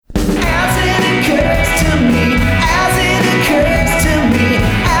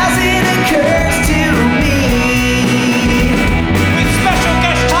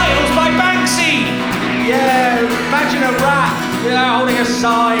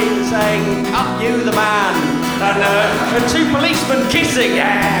fuck you, the man. And two policemen kissing,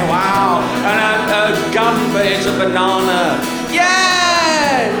 yeah, wow. And a gun, but it's a banana.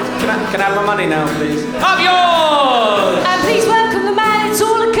 Yeah! Can I have my money now, please? Up yours! And please welcome the man it's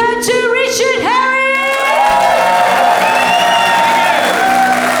all occurred to, Richard Herring!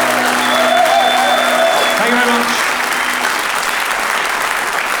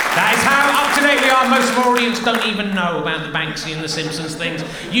 Most of our audience don't even know about the Banksy and the Simpsons things.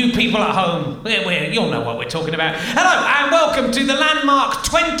 You people at home, you'll know what we're talking about. Hello and welcome to the landmark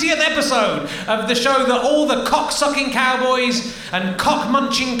 20th episode of the show that all the cock-sucking cowboys and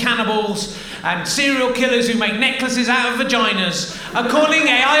cock-munching cannibals and serial killers who make necklaces out of vaginas are calling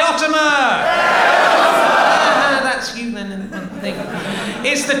AI Ottomer. That's you then.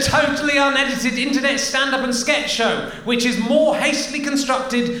 It's the totally unedited internet stand-up and sketch show, which is more hastily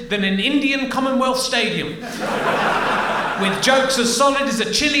constructed than an Indian Commonwealth Stadium. With jokes as solid as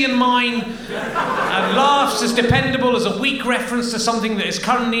a Chilean mine, and laughs as dependable as a weak reference to something that is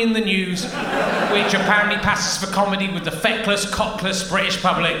currently in the news, which apparently passes for comedy with the feckless, cockless British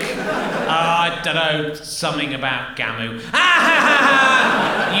public. I don't know, something about Gamu.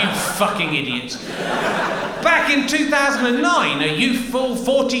 You fucking idiots. Back in 2009, a youthful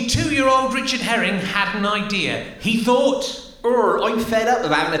 42-year-old Richard Herring had an idea. He thought, I'm fed up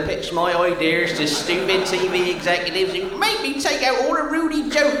of having to pitch my ideas to stupid TV executives who make me take out all the Rudy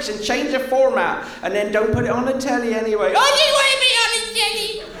jokes and change the format and then don't put it on the telly anyway. I just want to be on the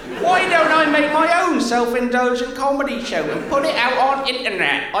telly! Why don't I make my own self-indulgent comedy show and put it out on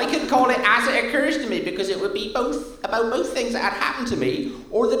internet? I could call it As It Occurs to Me because it would be about both things that had happened to me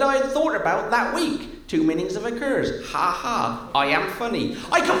or that I had thought about that week. Two meanings of occurs. Ha ha, I am funny.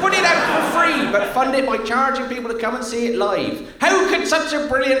 I can put it out for free, but fund it by charging people to come and see it live. How could such a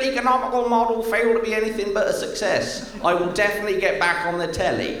brilliant economical model fail to be anything but a success? I will definitely get back on the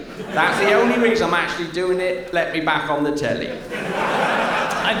telly. That's the only reason I'm actually doing it. Let me back on the telly.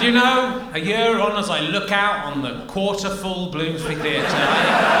 And you know, a year on as I look out on the quarter-full Bloomsbury Theatre,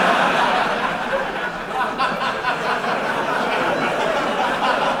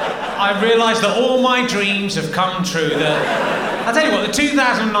 I realise that all my dreams have come true. I tell you what, the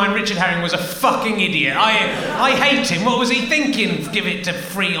 2009 Richard Herring was a fucking idiot. I hate him. What was he thinking? Give it to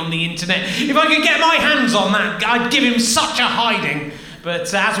free on the internet. If I could get my hands on that, I'd give him such a hiding.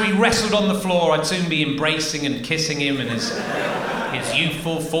 But as we wrestled on the floor, I'd soon be embracing and kissing him and his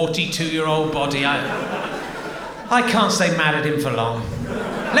youthful 42-year-old body. I can't stay mad at him for long.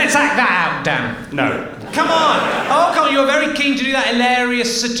 Let's act that out, Dan. No. Come on! Oh, come on, you were very keen to do that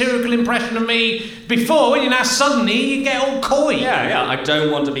hilarious satirical impression of me before, and now suddenly you get all coy. Yeah, I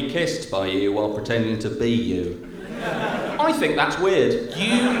don't want to be kissed by you while pretending to be you. I think that's weird.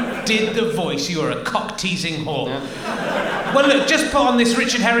 You did the voice, you were a cock-teasing whore. Yeah. Well, look, just put on this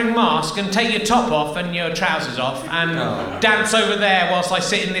Richard Herring mask and take your top off and your trousers off and dance over there whilst I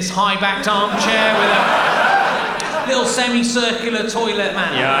sit in this high-backed armchair with a little semicircular toilet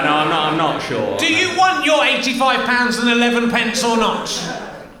man. Yeah, no, I'm not sure. Do you want your £85 and 11 pence or not?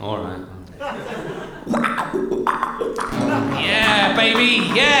 All right. Yeah, baby.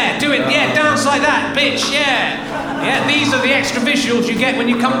 Yeah, do it. Yeah, dance like that, bitch. Yeah. Yeah, these are the extra visuals you get when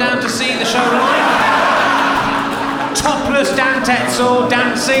you come down to see the show live. Topless Dan Tetzel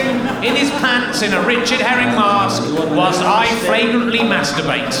dancing in his pants in a Richard Herring mask whilst I flagrantly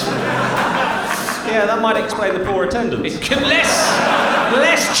masturbate. Yeah, that might explain the poor attendance.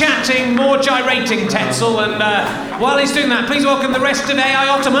 Less chatting, more gyrating, Tetzel. And while he's doing that, please welcome the rest of AI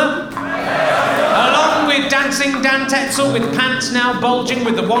Ottomer. Along with dancing Dan Tetzel, with pants now bulging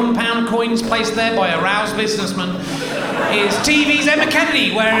with the £1 coins placed there by a roused businessman, is TV's Emma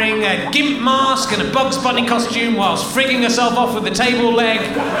Kennedy wearing a gimp mask and a Bugs Bunny costume whilst frigging herself off with a table leg.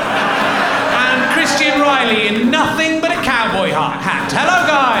 And Christian Riley in nothing but a cowboy hat. Hello,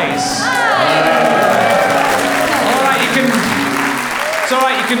 guys. All right,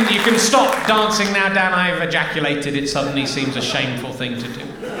 you can stop dancing now, Dan. I've ejaculated. It suddenly seems a shameful thing to do.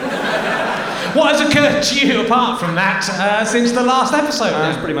 What has occurred to you apart from that since the last episode?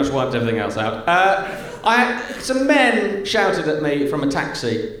 It's pretty much wiped everything else out. Some men shouted at me from a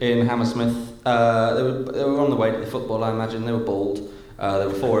taxi in Hammersmith. They were on the way to the football, I imagine. They were bald. There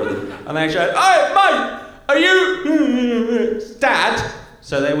were four of them. And they shouted, "Hey, mate, are you Dad?"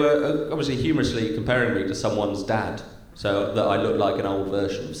 So they were obviously humorously comparing me to someone's dad, so that I looked like an old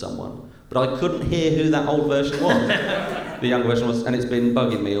version of someone. But I couldn't hear who that old version was. The younger version was, and it's been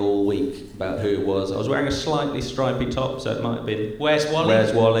bugging me all week about who it was. I was wearing a slightly stripy top, so it might have been... Where's Wally?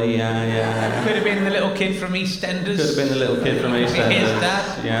 Where's Wally, yeah. Could have been the little kid from EastEnders. Could have been the little kid from EastEnders. His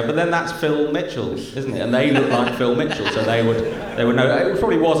dad. Yeah, but then that's Phil Mitchell, isn't it? And they look like Phil Mitchell, so they would There were no. It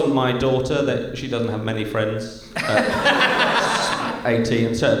probably wasn't my daughter. That she doesn't have many friends. 18,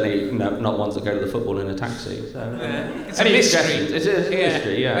 and certainly not ones that go to the football in a taxi. So it's a mystery. It's a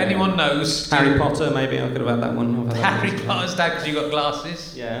mystery. Yeah. If anyone knows, Harry Potter, maybe I could have had that one. Harry Potter's dad, because you got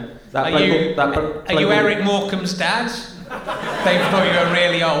glasses. Yeah. Are you Eric Morecambe's dad? They thought you were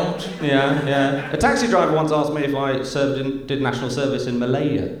really old. Yeah. A taxi driver once asked me if I did national service in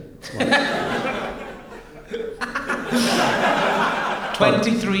Malaya.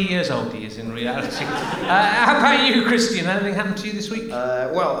 23 years old he is in reality. How about you, Christian? Anything happened to you this week?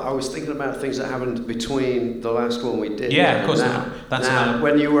 Well, I was thinking about things that happened between the last one we did. Yeah, of course. Now,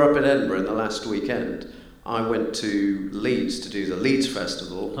 when you were up in Edinburgh in the last weekend, I went to Leeds to do the Leeds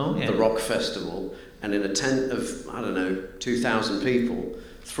Festival, the Rock Festival, and in a tent of, 2,000 people,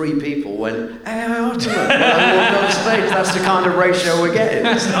 3 people went, "Hey, Ultimate!" When I walked on stage. That's the kind of ratio we're getting.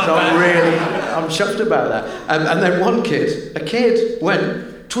 That's not so bad. I'm chuffed about that. And then a kid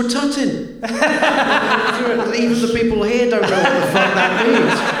went, "Twatutting." Even the people here don't know what the fuck that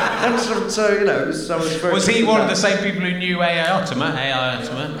means. Was he one of the same people who knew AI Ultimate?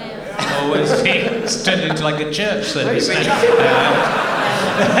 Or was he turned into like a church service?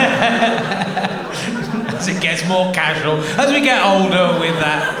 As it gets more casual, as we get older with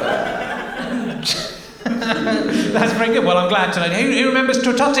that. That's very good. Well, I'm glad to know. Who remembers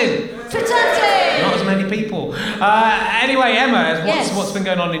Twatutting? Twatutting! Not as many people. Anyway, Emma, what's been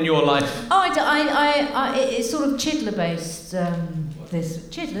going on in your life? It's sort of Chidler based.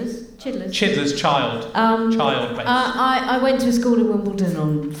 Chidler's child. Child based. I went to a school in Wimbledon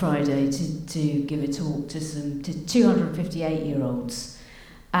on Friday to give a talk to 258-year-olds.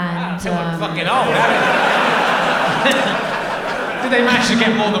 And fucking old. Did they manage to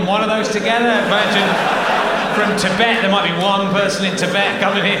get more than one of those together? Imagine from Tibet, there might be one person in Tibet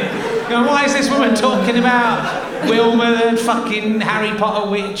coming in. Why is this woman talking about Wilma the fucking Harry Potter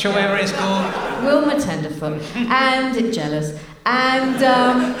witch or whatever it's called? Wilma Tenderfoot and Jealous. And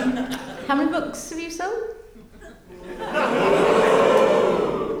how many books have you sold?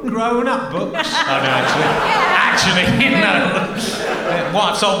 Grown-up books. Oh no, actually, no. Well,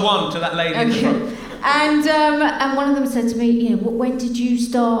 I've sold one to that lady in the front. And one of them said to me, when did you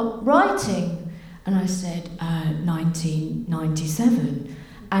start writing? And I said, 1997.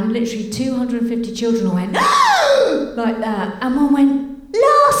 And literally 250 children went, like that. And one went,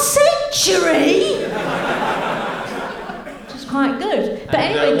 last century? Which is quite good. But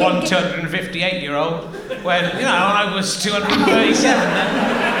anyway, one 258-year-old when, I was 237 then.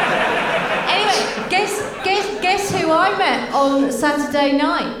 Anyway, guess who I met on Saturday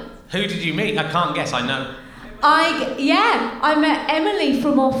night? Who did you meet? I can't guess, I know. I met Emily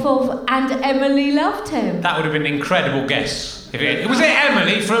from off of And Emily Loved Him. That would have been an incredible guess. Was it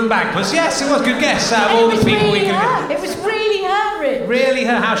Emily from Bagpuss? Yes, it was a good guess out of all the people we could have. It was really her, Rich. Really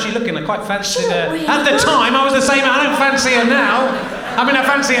her? How's she looking? I quite fancied her. Really at the time, I was the same. I don't fancy her now. I mean, I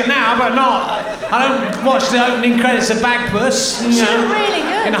fancy her now, but not. I don't watch the opening credits of Bagpuss. She looked really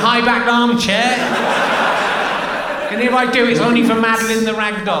good. In a high-backed armchair. And if I do, it's only for Madeline the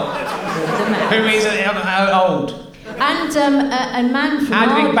Ragdoll, who is old. And a man from How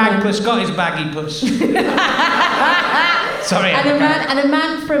do you think Ardman. Bagpuss got his baggy puss? Sorry. And a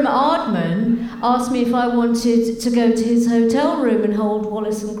man from Ardman asked me if I wanted to go to his hotel room and hold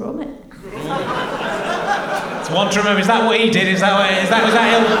Wallace and Gromit. It's one to remember. Is that what he did? Was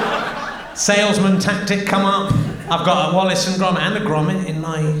that ill salesman tactic come up? I've got a Wallace and Gromit and a Gromit in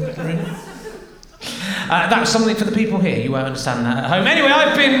my room. That was something for the people here. You won't understand that at home. Anyway,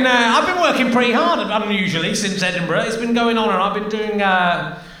 I've been working pretty hard, unusually, since Edinburgh. It's been going on, and I've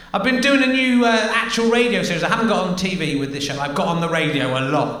been doing a new actual radio series. I haven't got on TV with this show. I've got on the radio a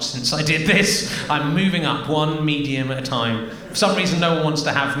lot since I did this. I'm moving up one medium at a time. For some reason, no one wants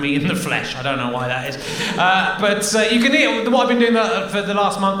to have me in the flesh. I don't know why that is. But you can hear what I've been doing for the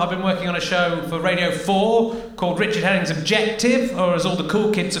last month. I've been working on a show for Radio 4 called Richard Herring's Objective, or as all the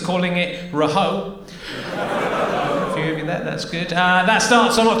cool kids are calling it, Raho. If you hear me there, that's good. That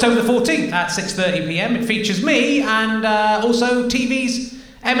starts on October the 14th at 6:30pm. It features me and also TV's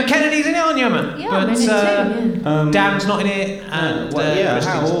Emma Kennedy's in it, aren't you, Emma? Yeah, I'm in it too, yeah. Dan's not in it. And,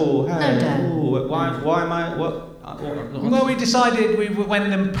 No, Dan. Why am I... What? Well, we decided when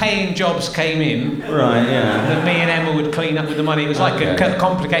the paying jobs came in, right, yeah, that me and Emma would clean up with the money. It was like a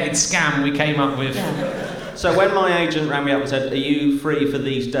complicated scam we came up with. Yeah. So when my agent rang me up and said, "Are you free for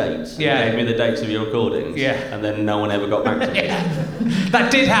these dates?" Yeah. He gave me the dates of your recordings. Yeah. And then no one ever got back to me.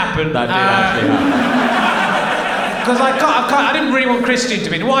 That did happen. That did actually happen. Because I didn't really want Christian to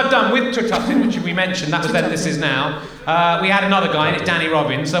be. What I've done with Twatutting, which we mentioned, that was then, this is now. We had another guy in it, Danny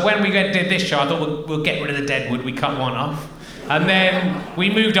Robbins. So when we did this show, I thought we'll get rid of the deadwood. We cut one off. And then we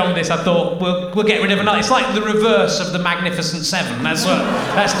moved on with this. I thought, we'll get rid of another. It's like the reverse of the Magnificent Seven. That's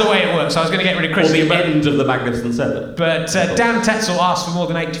the way it works. I was going to get rid of Christian. Or the end of the Magnificent Seven. But Dan Tetzel asked for more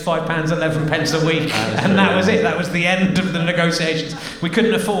than £85.11 a week, and that was it. That was the end of the negotiations. We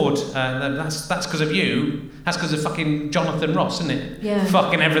couldn't afford. That's because of you. That's because of fucking Jonathan Ross, isn't it? Yeah.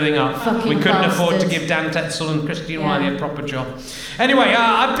 Fucking everything up. Fucking we couldn't afford to bastards. give Dan Tetzel and Christian Wiley a proper job. Anyway,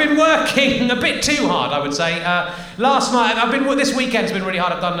 I've been working a bit too hard, I would say. Last night, this weekend's been really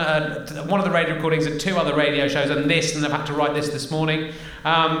hard. I've done one of the radio recordings and 2 other radio shows, and I've had to write this morning.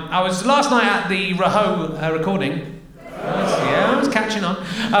 I was last night at the Raho recording. I was catching on.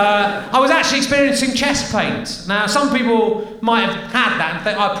 I was actually experiencing chest pains. Now, some people might have had that and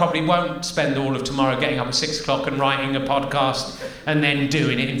think, I probably won't spend all of tomorrow getting up at 6 o'clock and writing a podcast and then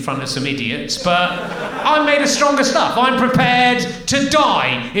doing it in front of some idiots. But I'm made of stronger stuff. I'm prepared to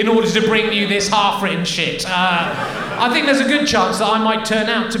die in order to bring you this half-written shit. I think there's a good chance that I might turn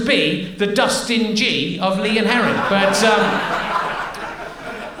out to be the Dustin G of Lee and Herring. But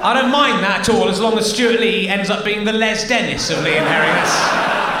I don't mind that at all, as long as Stuart Lee ends up being the Les Dennis of Lee and Herring.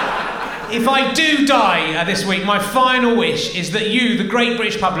 If I do die this week, my final wish is that you, the great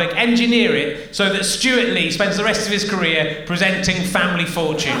British public, engineer it so that Stuart Lee spends the rest of his career presenting Family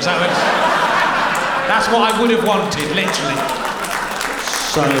Fortunes. That's what I would have wanted, literally.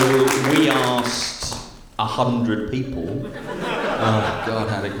 So we asked 100 people. Oh God,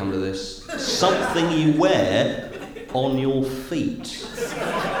 how'd it come to this? Something you wear on your feet.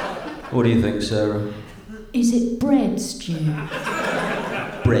 What do you think, Sarah? Is it bread, Stu?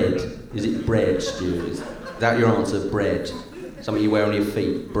 Bread. Is it bread, Stu? Is that your answer? Bread. Something you wear on your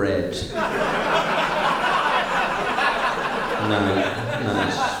feet. Bread. No.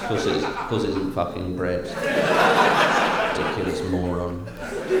 Of course it isn't fucking bread. Ridiculous moron.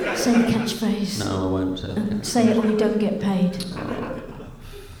 Say the catchphrase. No, I won't say it. Say it or you don't get paid.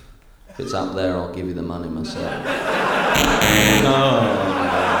 If it's up there, I'll give you the money myself. No.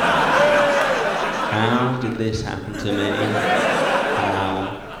 How did this happen to me?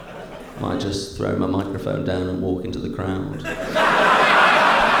 How? I might just throw my microphone down and walk into the crowd.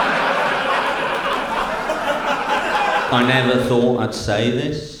 I never thought I'd say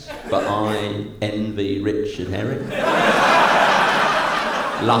this, but I envy Richard Herring.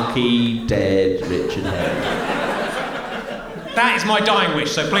 Lucky, dead Richard Herring. That is my dying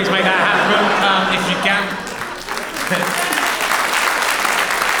wish, so please make that happen if you can.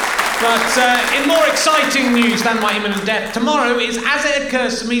 But in more exciting news than my imminent death, tomorrow is As It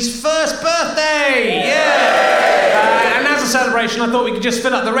Occurs to Me's first birthday! Yeah! And as a celebration, I thought we could just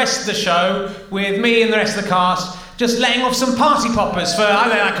fill up the rest of the show with me and the rest of the cast just letting off some party poppers for, I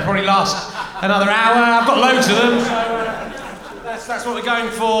think that could probably last another hour. I've got loads of them, so that's what we're going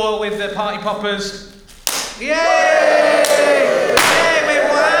for with the party poppers. Yay!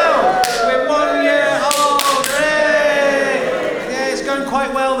 Wow! We're 1 year old! Yay! Yeah, it's going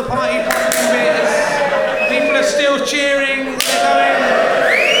quite well, the party popping bit. People are still cheering.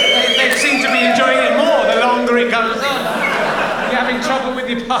 They seem to be enjoying it more the longer it goes on. You're having trouble with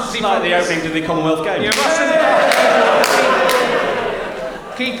your party It's like the opening to the Commonwealth Games. You mustn't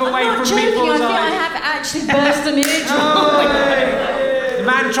keep away from people's I eyes. think I have actually burst an eardrum. The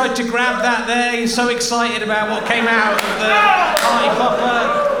man tried to grab that there. He's so excited about what came out of the party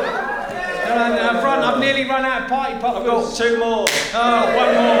popper. I've nearly run out of party poppers. I've got 2 more.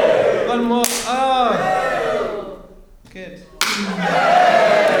 Oh, one more. Oh, good.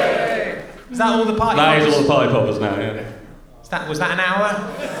 Is that all the party That poppers? is all the party poppers now, yeah. Was that an hour?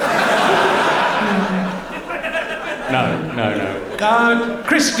 No.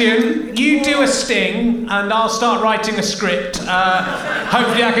 Christian, you do a sting and I'll start writing a script.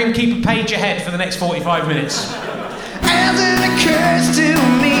 Hopefully I can keep a page ahead for the next 45 minutes. As it occurs to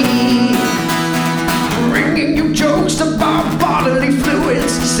me, bringing you jokes about bodily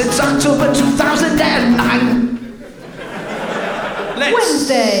fluids since October 2009.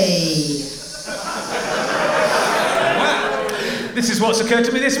 Wednesday. This is what's occurred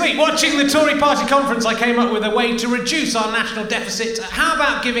to me this week. Watching the Tory party conference, I came up with a way to reduce our national deficit. How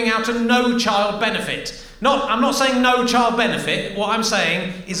about giving out a no-child benefit? I'm not saying no child benefit. What I'm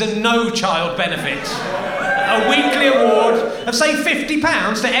saying is a no-child benefit. A weekly award of, say,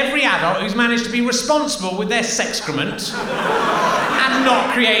 £50 to every adult who's managed to be responsible with their sexcrement and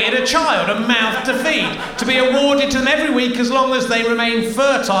not created a child, a mouth to feed, to be awarded to them every week as long as they remain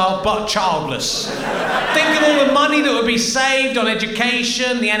fertile but childless. Think of all the money that would be saved on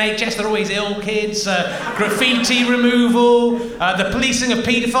education, the NHS, they're always ill kids, graffiti removal, the policing of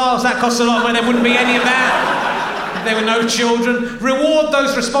paedophiles, that costs a lot of money, there wouldn't be any of that. if there were no children. Reward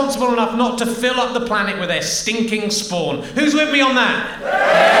those responsible enough not to fill up the planet with their stinking spawn. Who's with me on that?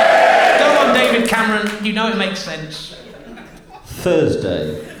 Go on, David Cameron. You know it makes sense.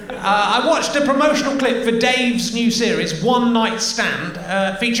 Thursday. I watched a promotional clip for Dave's new series, One Night Stand,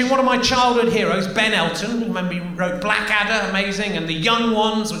 featuring one of my childhood heroes, Ben Elton. You remember he wrote Blackadder, amazing, and The Young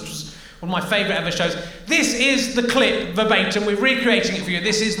Ones, which was one of my favourite ever shows. This is the clip verbatim. We're recreating it for you.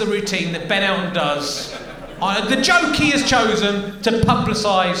 This is the routine that Ben Elton does. The joke he has chosen to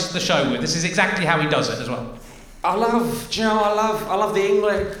publicise the show with. This is exactly how he does it as well. I love the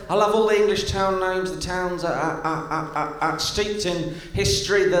English. I love all the English town names. The towns are steeped in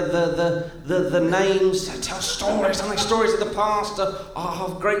history. The names tell stories, and the stories of the past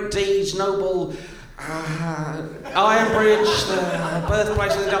of great deeds, noble. Iron Bridge, the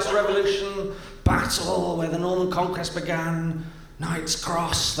birthplace of the Industrial Revolution. Battle, where the Norman conquest began. Knight's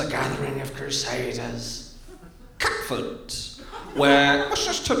Cross, the gathering of crusaders. Catford, where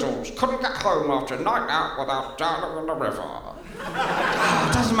Mrs. Tiddles couldn't get home after a night out without drowning in the river.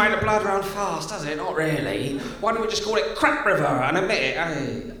 It doesn't make the blood run fast, does it? Not really. Why don't we just call it Crap River and admit it,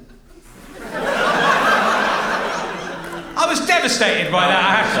 eh? I was devastated by that,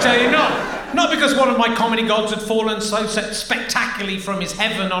 I have to tell you. Not because one of my comedy gods had fallen so spectacularly from his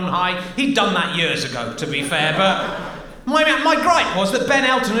heaven on high. He'd done that years ago, to be fair, but my gripe was that Ben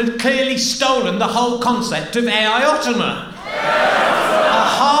Elton had clearly stolen the whole concept of AI Ottoman. A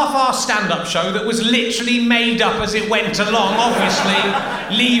half-hour stand-up show that was literally made up as it went along, obviously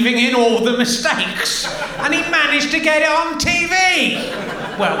leaving in all the mistakes. And he managed to get it on TV.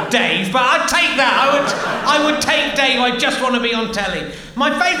 Well, Dave, but I'd take that. I would take Dave. I just want to be on telly. My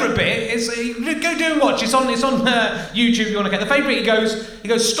favourite bit is go do and watch. It's on YouTube. If you want to get the favourite. He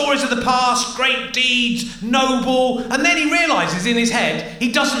goes stories of the past, great deeds, noble, and then he realises in his head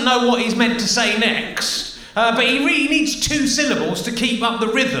he doesn't know what he's meant to say next. But he really needs 2 syllables to keep up the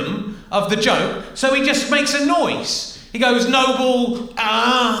rhythm of the joke, so he just makes a noise. He goes noble,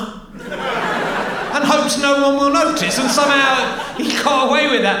 and hopes no one will notice, and somehow he got away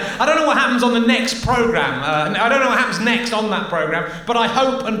with that. I don't know what happens on the next programme. I don't know what happens next on that programme, but I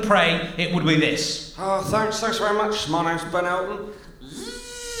hope and pray it would be this. Oh, thanks very much. My name's Ben Elton.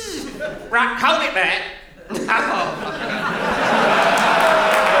 Right, hold it there.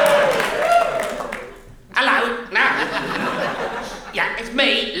 Hello? No. Yeah, it's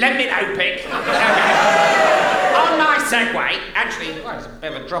me, Lemon Opic. On my Segway, actually, well, it's a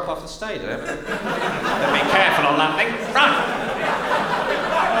bit of a drop off the stage there. Better be careful on that thing. Right.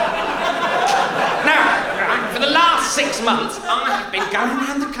 Now, for the last 6 months, I have been going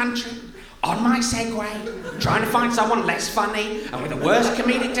around the country on my Segway, trying to find someone less funny and with a worse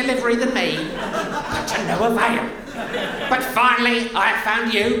comedic delivery than me, but to no avail. But finally, I have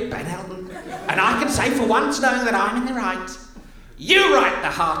found you, Ben Elton, and I can say for once, knowing that I'm in the right, you write the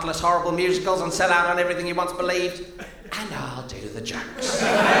heartless, horrible musicals and sell out on everything you once believed, and I'll do the jokes.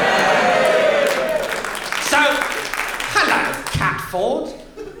 So, hello, Catford.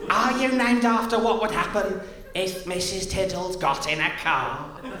 Are you named after what would happen if Mrs. Tiddles got in a car?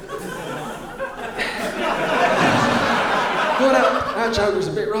 Well, that joke was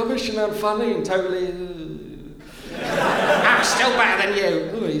a bit rubbish and unfunny and totally... I'm still better than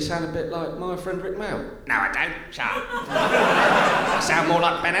you. Oh, you sound a bit like my friend Rick Mail. No, I don't. Shut up. I sound more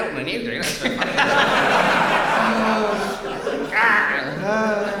like Ben Elton than you do. That's so funny.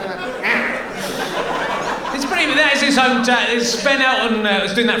 It's pretty. That is his hometown. Ben Elton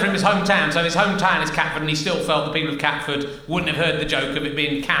was doing that from his hometown. So his hometown is Catford, and he still felt the people of Catford wouldn't have heard the joke of it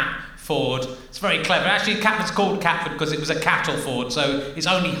being Catford. It's very clever. Actually, Catford's called Catford because it was a cattle ford, so it's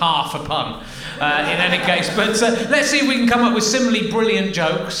only half a pun. In any case, but let's see if we can come up with similarly brilliant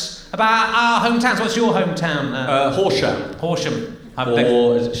jokes about our hometowns. What's your hometown? Horsham. Horsham.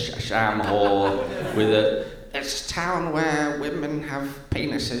 Or is it Sham, or with a... It's a town where women have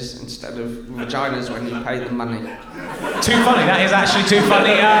penises instead of vaginas when you pay them money. Too funny. That is actually too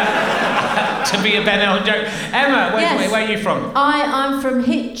funny to be a Ben Elton joke. Emma, where are you from? I'm from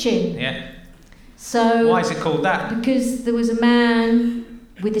Hitchin. Yeah. So... Why is it called that? Because there was a man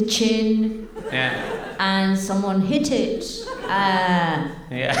with a chin... Yeah. And someone hit it. Yeah.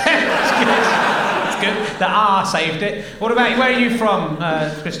 It's good. The R saved it. What about you? Where are you from,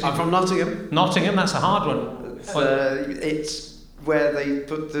 Christian? I'm from Nottingham. Nottingham, that's a hard one. It's where they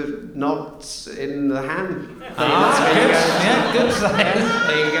put the knots in the ham. Good. Yeah, good.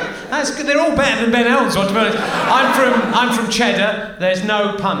 There you go. That's good. They're all better than Ben Elton's one, to be honest. I'm from Cheddar. There's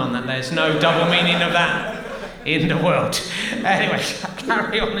no pun on that. There's no double meaning of that in the world. Anyway,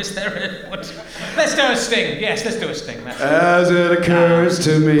 carry on. Is there let's do a sting. Yes, let's do a sting. As it occurs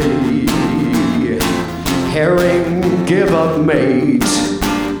to me, herring, give up, mate.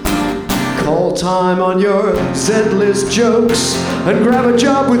 Call time on your Z-list jokes and grab a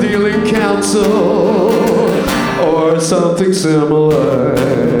job with Ealing Council or something similar.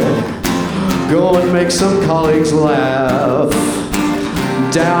 Go and make some colleagues laugh.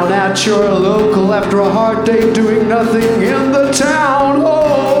 Down at your local after a hard day doing nothing in the town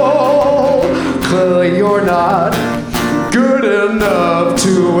hall. Clearly you're not good enough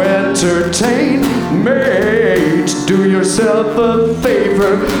to entertain, mate. Do yourself a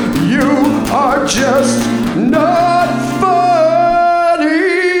favor, you are just not funny.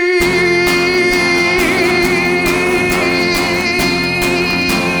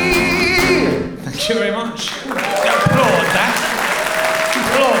 Thank you very much. Applaud that.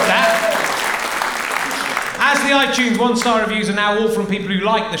 As the iTunes 1-star reviews are now all from people who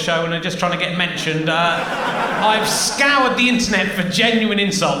like the show and are just trying to get mentioned, I've scoured the internet for genuine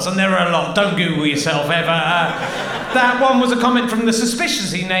insults, and there are a lot. Don't Google yourself ever. That one was a comment from the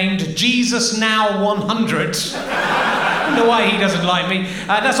suspiciously named Jesus Now 100. I don't know why he doesn't like me.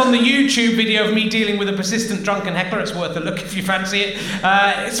 That's on the YouTube video of me dealing with a persistent drunken heckler. It's worth a look if you fancy it.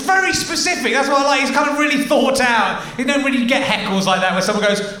 It's very specific. That's what I like. He's kind of really thought out. You don't really get heckles like that where someone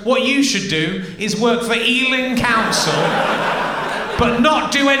goes, what you should do is work for Ealing Council, but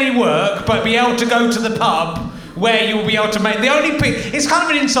not do any work, but be able to go to the pub where you'll be able to make... It's kind of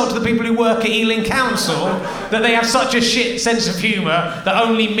an insult to the people who work at Ealing Council that they have such a shit sense of humour that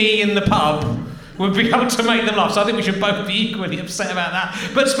only me in the pub would be able to make them laugh. So I think we should both be equally upset about that.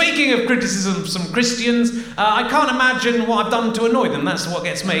 But speaking of criticism of some Christians, I can't imagine what I've done to annoy them. That's what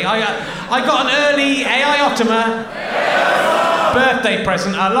gets me. I got an early AI Optima birthday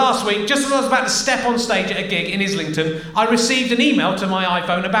present last week. Just as I was about to step on stage at a gig in Islington, I received an email to my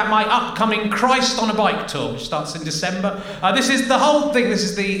iPhone about my upcoming Christ on a Bike tour, which starts in December. This is the whole thing. This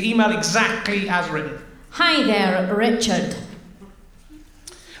is the email exactly as written. Hi there, Richard.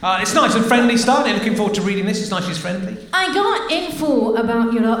 It's nice and friendly start. Looking forward to reading this. It's nice, she's friendly. I got info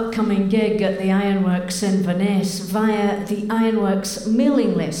about your upcoming gig at the Ironworks in Venice via the Ironworks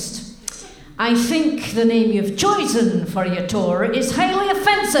mailing list. I think the name you've chosen for your tour is highly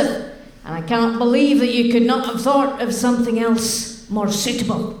offensive, and I can't believe that you could not have thought of something else more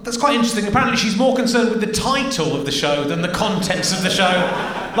suitable. That's quite interesting. Apparently she's more concerned with the title of the show than the contents of the show.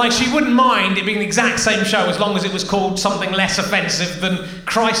 Like, she wouldn't mind it being the exact same show as long as it was called something less offensive than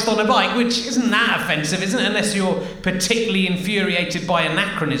Christ on a Bike, which isn't that offensive, isn't it? Unless you're particularly infuriated by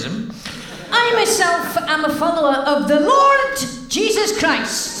anachronism. I myself am a follower of the Lord Jesus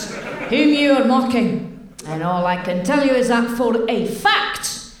Christ, whom you are mocking. And all I can tell you is that for a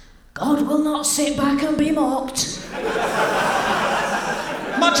fact, God will not sit back and be mocked.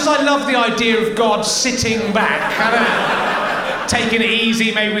 Much as I love the idea of God sitting back, taking it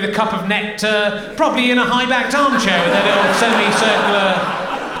easy, maybe with a cup of nectar, probably in a high-backed armchair with a little semicircular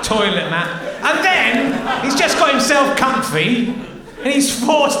toilet mat. And then he's just got himself comfy, and he's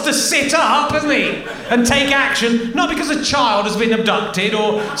forced to sit up, hasn't he? And take action, not because a child has been abducted,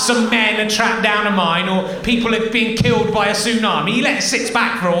 or some men are trapped down a mine, or people have been killed by a tsunami. He sits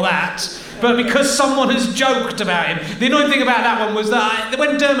back for all that. But because someone has joked about him. The annoying thing about that one was that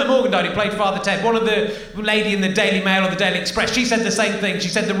when Dermot Morgan died, who played Father Ted, one of the lady in the Daily Mail or the Daily Express, she said the same thing. She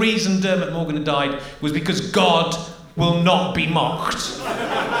said the reason Dermot Morgan had died was because God will not be mocked.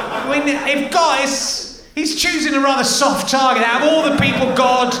 I mean, if God is... He's choosing a rather soft target out of all the people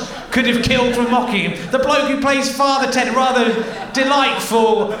God could have killed for mocking him. The bloke who plays Father Ted, a rather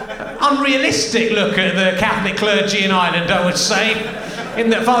delightful, unrealistic look at the Catholic clergy in Ireland, I would say, in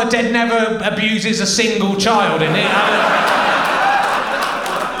that Father Ted never abuses a single child in it.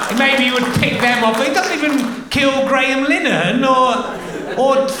 Maybe you would pick them off. He doesn't even kill Graham Linehan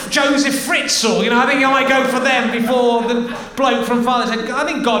or Joseph Fritzl. You know, I think I might go for them before the bloke from Father Ted. I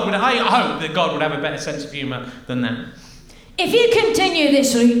think God would. I hope that God would have a better sense of humour than that. If you continue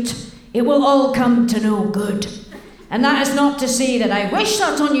this route, it will all come to no good. And that is not to say that I wish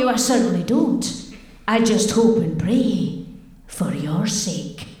that on you. I certainly don't. I just hope and pray, for your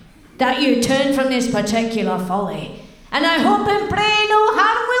sake, that you turn from this particular folly. And I hope and pray no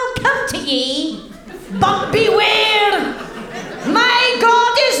harm will come to ye. But beware! My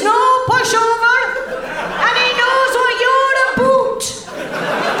God is no pushover, and he knows what you're about.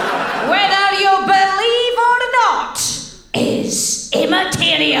 Whether you believe or not is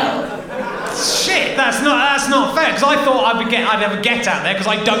immaterial. Shit, that's not fair, because I thought I'd never get out there because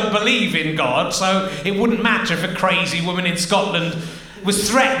I don't believe in God, so it wouldn't matter if a crazy woman in Scotland was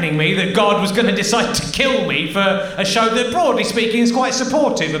threatening me that God was going to decide to kill me for a show that, broadly speaking, is quite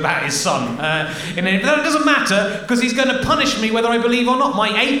supportive about his son. But it doesn't matter, because he's going to punish me whether I believe or not. My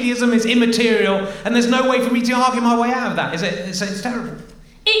atheism is immaterial, and there's no way for me to argue my way out of that. It's terrible.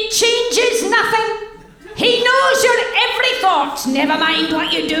 It changes nothing. He knows your every thought, never mind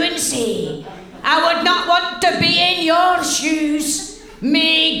what you do and say. I would not want to be in your shoes.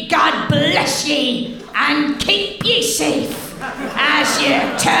 May God bless ye and keep ye safe as you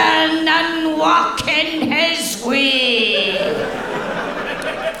turn and walk in his way.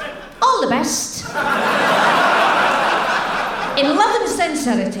 All the best. In love and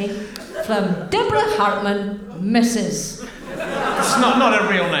sincerity, from Deborah Hartman, Mrs. It's not a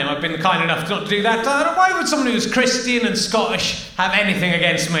real name. I've been kind enough not to do that. Why would someone who's Christian and Scottish have anything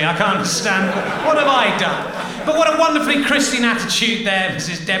against me? I can't understand. What have I done? But what a wonderfully Christian attitude there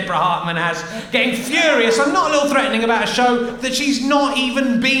Mrs. Deborah Hartman has. Getting furious. I'm not a little threatening about a show that she's not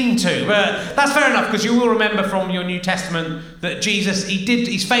even been to. But that's fair enough, because you will remember from your New Testament that Jesus,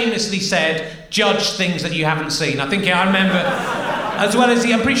 he's famously said, judge things that you haven't seen. I remember... As well as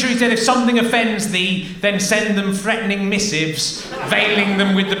I'm pretty sure he said, if something offends thee, then send them threatening missives, veiling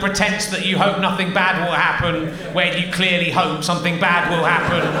them with the pretense that you hope nothing bad will happen, where you clearly hope something bad will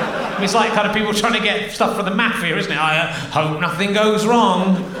happen. It's like kind of people trying to get stuff from the mafia, isn't it? I hope nothing goes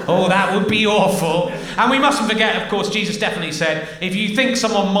wrong. Oh, that would be awful. And we mustn't forget, of course, Jesus definitely said, if you think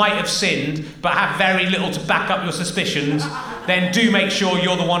someone might have sinned, but have very little to back up your suspicions, then do make sure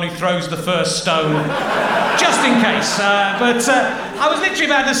you're the one who throws the first stone, just in case. I was literally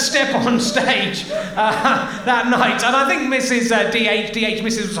about to step on stage that night, and I think Mrs.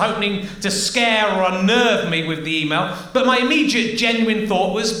 Mrs. was hoping to scare or unnerve me with the email, but my immediate genuine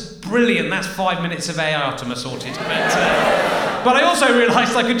thought was, brilliant, that's 5 minutes of AI Optima sorted. But I also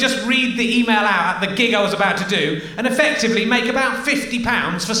realised I could just read the email out at the gig I was about to do and effectively make about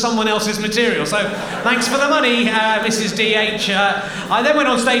 £50 for someone else's material. So thanks for the money, Mrs. DH. I then went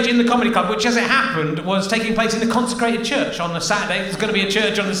on stage in the Comedy Club, which, as it happened, was taking place in the consecrated church on a Saturday. There's going to be a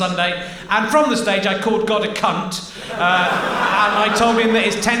church on the Sunday. And from the stage, I called God a cunt. And I told him that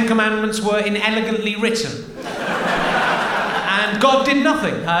his 10 commandments were inelegantly written. And God did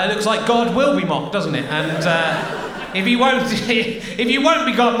nothing. It looks like God will be mocked, doesn't it? And... If you won't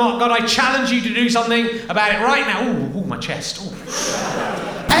be God, God, I challenge you to do something about it right now. Ooh, my chest. Ooh.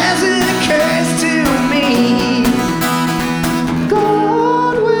 As it occurs to me,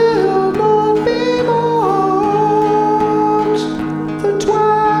 God will not be mocked. The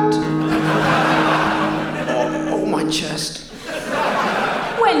twat. Oh, my chest.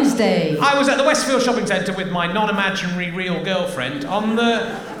 Wednesday. I was at the Westfield Shopping Centre with my non-imaginary real girlfriend on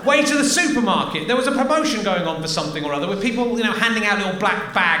the way to the supermarket. There was a promotion going on for something or other with people, handing out little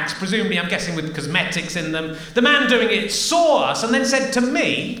black bags, presumably, I'm guessing, with cosmetics in them. The man doing it saw us and then said to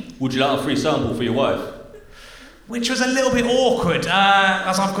me, would you like a free sample for your wife? Which was a little bit awkward.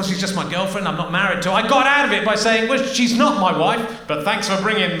 As of course, she's just my girlfriend, I'm not married to her. I got out of it by saying, well, she's not my wife, but thanks for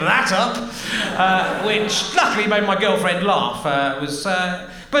bringing that up. Which luckily made my girlfriend laugh.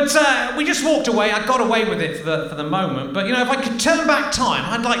 But we just walked away. I got away with it for the moment. But, if I could turn back time,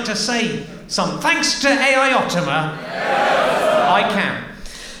 I'd like to say something. Thanks to AI Optima, I can.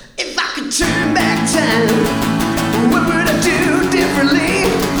 If I could turn back time, what would I do differently?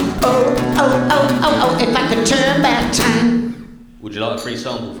 Oh, if I could turn back time. Would you like a free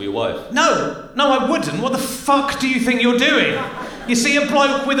sample for your wife? No, I wouldn't. What the fuck do you think you're doing? You see a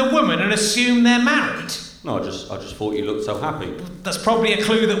bloke with a woman and assume they're married? No, I just thought you looked so happy. That's probably a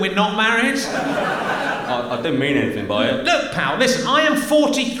clue that we're not married. I didn't mean anything by it. Look, pal, listen, I am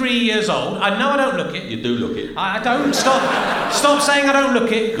 43 years old. I know I don't look it. You do look it. I don't. Stop saying I don't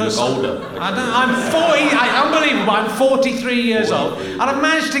look it. You look older. I'm 40. Unbelievable. I'm 43 years old. And I've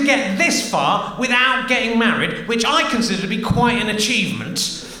managed to get this far without getting married, which I consider to be quite an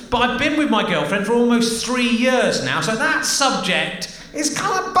achievement. But I've been with my girlfriend for almost 3 years now, so that subject is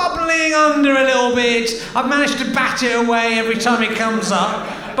kind of bubbling under a little bit. I've managed to bat it away every time it comes up.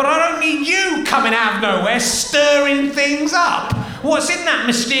 But I don't need you coming out of nowhere stirring things up. What's in that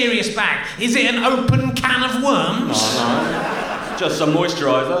mysterious bag? Is it an open can of worms? No. Just some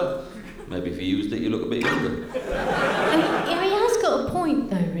moisturiser. Maybe if you used it, you look a bit younger. He has got a point,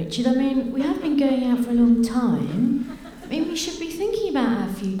 though, Richard. I mean, we have been going out for a long time. I mean, we should be thinking about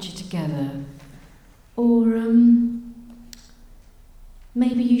our future together. Or,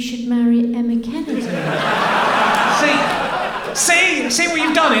 maybe you should marry Emma Kennedy. See what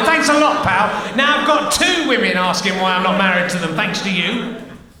you've done here? Thanks a lot, pal. Now I've got 2 women asking why I'm not married to them, thanks to you.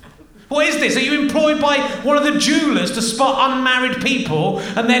 What is this? Are you employed by one of the jewellers to spot unmarried people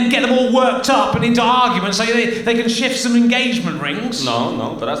and then get them all worked up and into arguments so they can shift some engagement rings?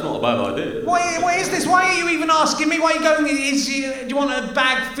 No, but that's not a bad idea. What is this? Why are you even asking me? Why are you going, do you want a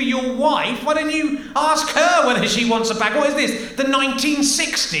bag for your wife? Why don't you ask her whether she wants a bag? What is this? The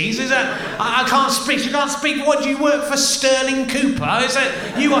 1960s? Is that, I can't speak, you can't speak. What, do you work for Sterling Cooper? Is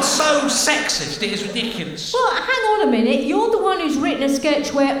that, you are so sexist, it is ridiculous. Well, hang on a minute. You're the one who's written a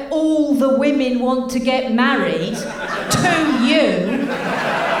sketch where all the women want to get married to you.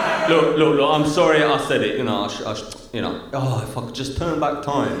 Look, I'm sorry I said it, if I could just turn back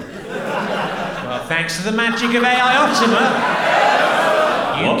time. Well, thanks to the magic of AI Optima,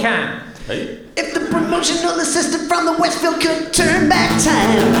 you can. Hey? If the promotional assistant from the Westfield could turn back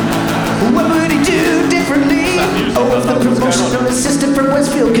time, what would he do differently? Oh, if the promotional assistant from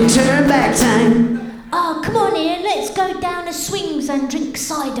Westfield could turn back time. Oh, come on, Ian, let's go down the swings and drink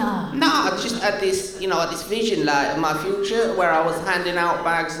cider. No, I just had this, this vision like of my future where I was handing out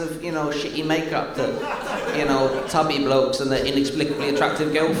bags of, shitty makeup to, tubby blokes and their inexplicably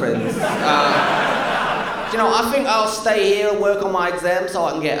attractive girlfriends. I think I'll stay here and work on my exam so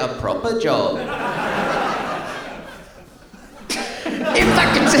I can get a proper job. If I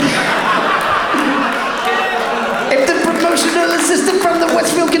could If the promotional assistant from the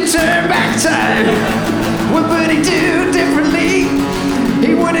Westfield could turn back time, what would he do differently?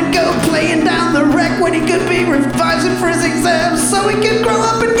 He wouldn't go playing down the wreck when he could be revising for his exams so he could grow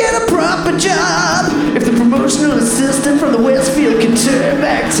up and get a proper job. If the promotional assistant from the Westfield could turn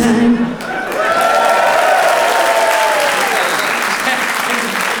back time.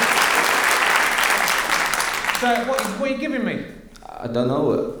 So, what are you giving me? I don't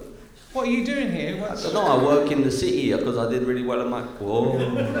know. What are you doing here? I don't know, I work in the city because I did really well in my... Whoa.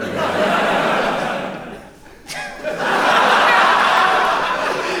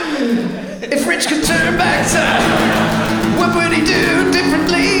 If Rich could turn back time, what would he do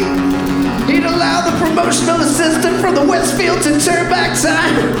differently? He'd allow the promotional assistant from the Westfield to turn back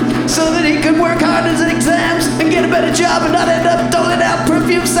time so that he could work hard in his exams and get a better job and not end up doling out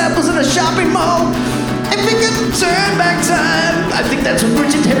perfume samples in a shopping mall. If he could turn back time, I think that's what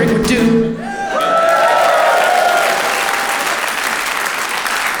Bridget Herring would do.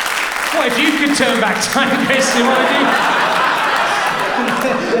 What if you could turn back time, Christy? What would you?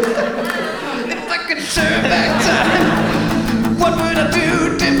 If I could turn back time, what would I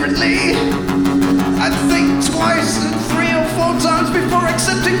do differently? I'd think twice and 3 or 4 times before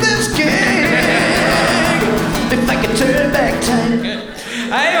accepting this gig. If I could turn back time. Good.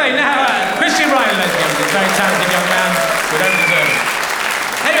 Anyway, now, Christian Ryan, ladies and gentlemen, a very talented young man. We don't deserve it.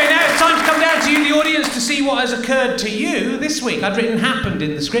 Anyway, now it's time to come down to you, the audience, to see what has occurred to you this week. I'd written happened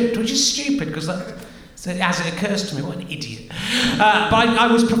in the script, which is stupid, because as it occurs to me, what an idiot. But I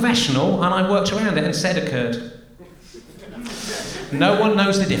was professional, and I worked around it and said occurred. No one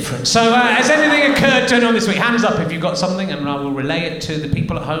knows the difference. So, has anything occurred to anyone this week? Hands up if you've got something, and I will relay it to the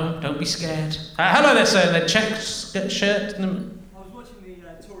people at home. Don't be scared. Hello there, sir, in the check shirt.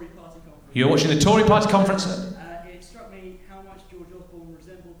 You're watching the Tory Party conference? It struck me how much George Osborne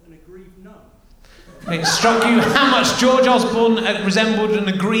resembled an aggrieved nun. It struck you how much George Osborne resembled an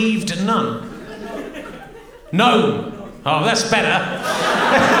aggrieved nun? No. Oh, that's better.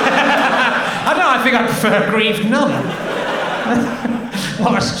 I don't know, I think I prefer aggrieved nun.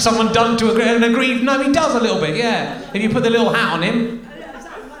 What has someone done to an aggrieved nun? He does a little bit, yeah. If you put the little hat on him. Yeah,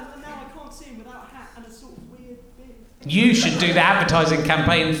 exactly. Now I can't see him without a hat and a sort of weird beard. You should do the advertising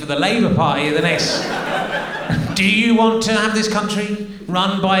campaign for the Labour Party the next. Do you want to have this country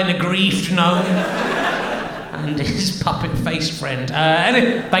run by an aggrieved gnome and his puppet-faced friend?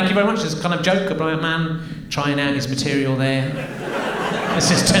 Anyway, thank you very much. There's a kind of joke about a man trying out his material there. This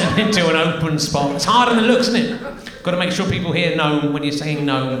has turned into an open spot. It's harder than it looks, isn't it? Got to make sure people hear gnome when you're saying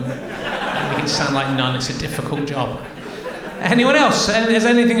gnome. Make it sound like none. It's a difficult job. Anyone else? Has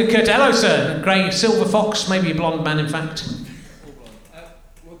anything occurred to... Hello, sir. A grey silver fox, maybe a blonde man, in fact.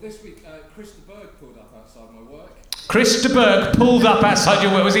 Well, this week, Chris de Burgh pulled up outside my work. Chris de Burgh pulled up outside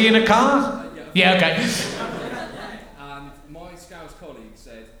your work. Was he in a car? Yeah, okay. And my Scouse colleague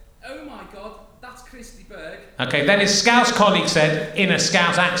said, "Oh my God, that's Chris de Burgh." Okay, then his Scouse colleague said, in a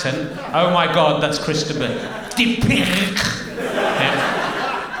Scouse accent, "Oh my God, that's Chris de Burgh." De Burgh. Yeah.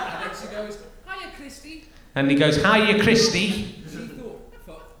 And then she goes, "Hiya, Christy." And he goes, "Hiya, Christy." She thought,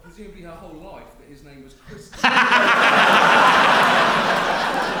 for presumably her whole life, that his name was Christy.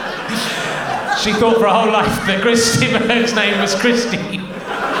 She thought for her whole life that Christy Burgh's name was Christy.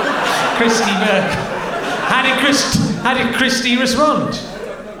 Christy Burgh. How did Christy respond?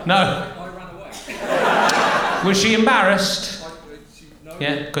 No. I ran away. Was she embarrassed? No,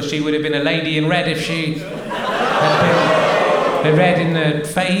 Yeah, because she would have been a lady in red if she had been red in the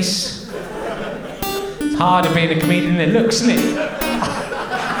face. It's harder being a comedian than it looks, isn't it?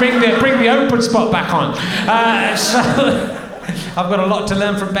 Bring the open spot back on. So I've got a lot to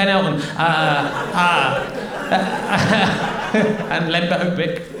learn from Ben Elton and Lemba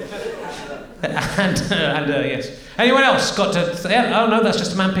Obick. And yes. Anyone else got to? Oh no, that's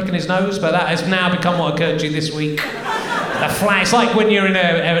just a man picking his nose. But that has now become what occurred to you this week. The flat. It's like when you're in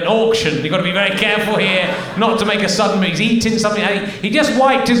an auction. You've got to be very careful here not to make a sudden move. He's eating something. He just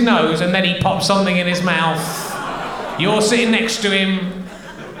wiped his nose and then he popped something in his mouth. You're sitting next to him.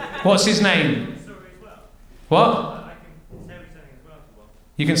 What's his name? What?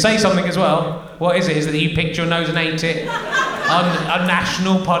 You can say something as well. What is it? Is it that you picked your nose and ate it on a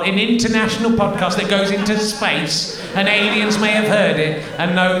an international podcast that goes into space, and aliens may have heard it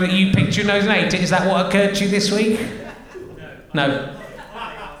and know that you picked your nose and ate it? Is that what occurred to you this week? No.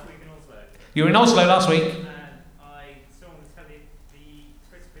 You were in Oslo last week. And I saw on the telly the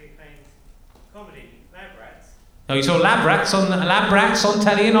critically acclaimed comedy Lab Rats. Oh, you saw Lab Rats on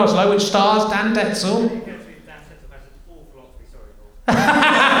telly in Oslo, which stars Dan Tetzel. Dan Tetzel has an awful lot to be sorry for.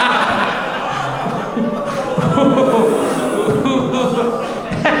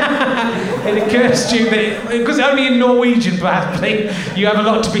 It occurs to you that, because only in Norwegian probably, you have a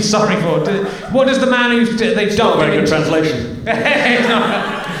lot to be sorry for. What does the man who's they've dubbed Very him good into? translation.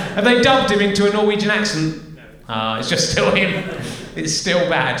 Have they dubbed him into a Norwegian accent? No. It's just still him. It's still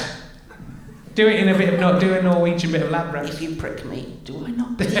bad. Do it in a bit of do a Norwegian bit of Lab Rats. If you prick me, do I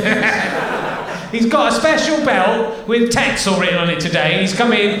not? He's got a special belt with Tetzel written on it today. He's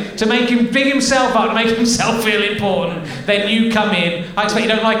come in to make him big himself up, to make himself feel important. Then you come in. I expect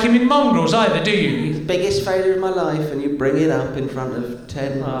you don't like him in mongrels either, do you? He's the biggest failure of my life, and you bring it up in front of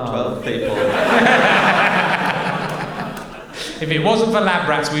 10, 12 people. If it wasn't for Lab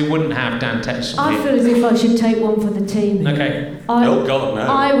Rats, we wouldn't have Dan Tetzel. I feel as if I should take one for the team. Okay. Oh God, no.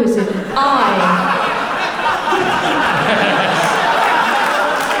 I was in.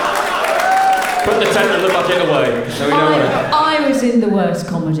 Put the tent and the bucket away, so we don't want it. I was in the worst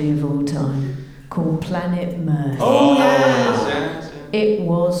comedy of all time, called Planet Mirth. Oh, yes. It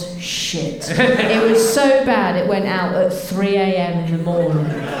was shit. It was so bad it went out at 3 a.m. in the morning.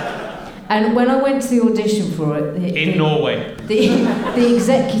 And when I went to the audition for it... In Norway. The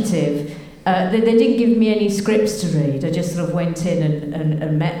executive, they didn't give me any scripts to read. I just sort of went in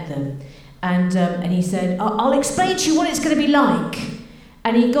and met them. And he said, I'll explain to you what it's going to be like.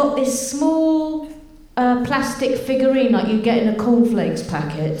 And he got this small plastic figurine like you get in a cornflakes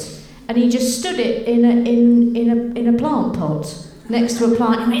packet, and he just stood it in a plant pot next to a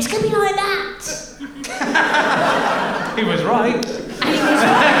plant. He went, it's going to be like that. He was right. And he was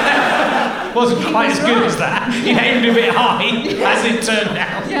right. Wasn't quite as good as that. He aimed a bit high, as it turned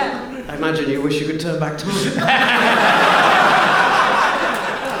out. Yeah. I imagine you wish you could turn back time.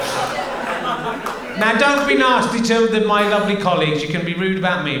 Now, don't be nasty to my lovely colleagues. You can be rude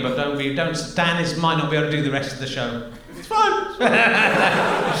about me, but don't. Dan might not be able to do the rest of the show. It's fine.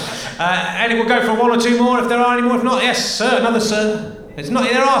 And we'll go for one or two more if there are any more. If not, yes, sir, another sir. It's not.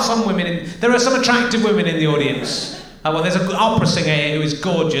 There are some women there are some attractive women in the audience. Well, there's an opera singer here who is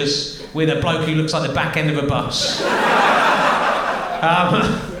gorgeous with a bloke who looks like the back end of a bus.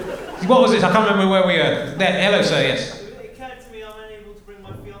 What was it? I can't remember where we were. There, hello, sir. Yes. It occurred to me I'm unable to bring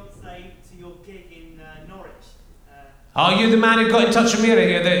my fiancée to your gig in Norwich. Are you the man who got in touch with me?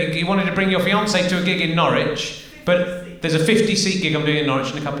 You wanted to bring your fiancée to a gig in Norwich, but there's a 50-seat gig I'm doing in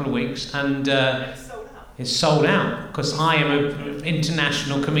Norwich in a couple of weeks, and it's sold out because I am an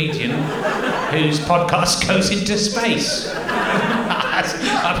international comedian whose podcast goes into space,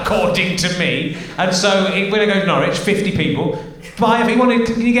 according to me. And so when I go to Norwich, 50 people. But if you wanted,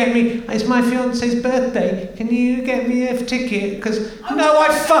 can you get me? It's my fiance's birthday. Can you get me a ticket? Because no, I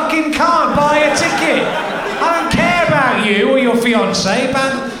fucking can't buy a ticket. I don't care about you or your fiancé.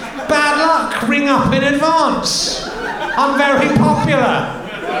 Bad luck. Ring up in advance. I'm very popular.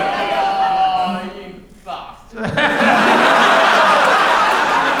 The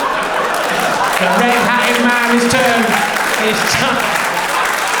red-hatted man is turned.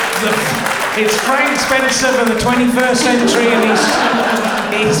 It's Frank Spencer for the 21st century, and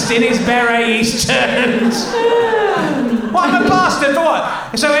he's in his beret. He's turned. What, I'm a bastard for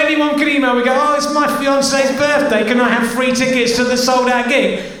what? So anyone can email me, go, oh, it's my fiance's birthday. Can I have free tickets to the sold-out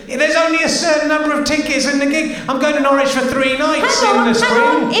gig? There's only a certain number of tickets in the gig. I'm going to Norwich for 3 nights in the spring.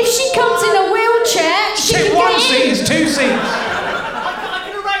 Hang on. If she comes in a wheelchair, she can one get seat in. is 2 seats.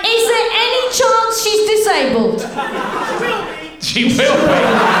 Is there any chance she's disabled? She will be.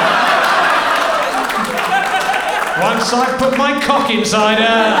 Once I put my cock inside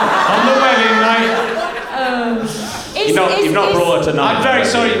her on the wedding night. You've not brought her tonight. I'm very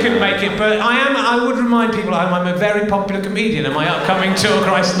sorry you couldn't make it, but I would remind people at home I'm a very popular comedian and my upcoming tour,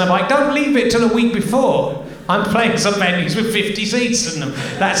 Christ on the Bike. Don't leave it till a week before. I'm playing some venues with 50 seats in them.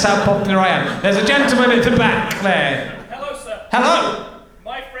 That's how popular I am. There's a gentleman at the back there. Hello, sir. Hello.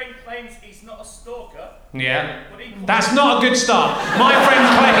 My friend claims he's not a stalker. Yeah. That's not a good start. My friend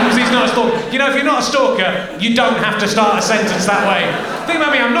claims he's not a stalker. You know, if you're not a stalker, you don't have to start a sentence that way. Think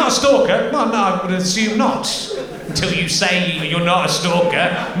about me, I'm not a stalker. Well, no, I would assume not. Until you say you're not a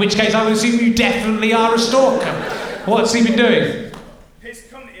stalker, in which case I would assume you definitely are a stalker. What's he been doing? His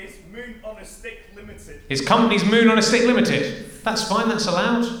company is Moon on a Stick Limited. His company's Moon on a Stick Limited. That's fine, that's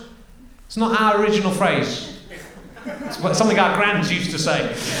allowed. It's not our original phrase. It's what something our grands used to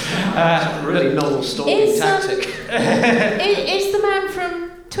say. Really novel stalking tactic. Is the man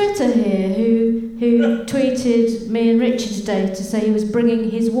from Twitter here who tweeted me and Richard today to say he was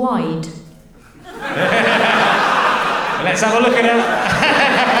bringing his wide? Let's have a look at him.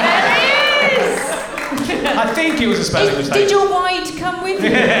 There he is! I think it was a spelling mistake. Did your wide come with you?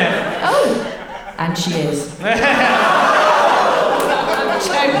 Oh, and she is. I'm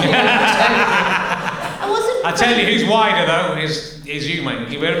joking. I tell you who's wider though is you, mate.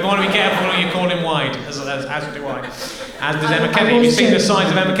 You want to be careful when you call him wide, as do I. As does Emma Kennedy. Have you seen the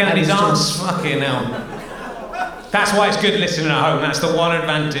size of Emma Kennedy's arms? Fucking hell. That's why it's good listening at home. That's the one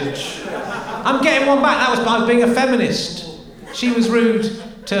advantage. I'm getting one back. That was by being a feminist. She was rude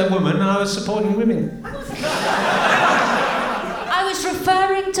to a woman and I was supporting women. I was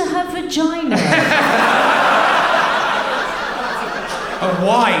referring to her vagina. A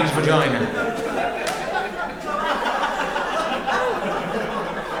wide vagina.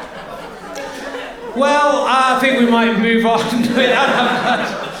 Well, I think we might move on.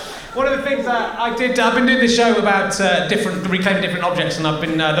 One of the things that I did, I've been doing this show about reclaiming different objects, and I've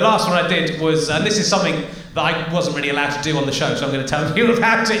been, the last one I did was, and this is something that I wasn't really allowed to do on the show, so I'm going to tell you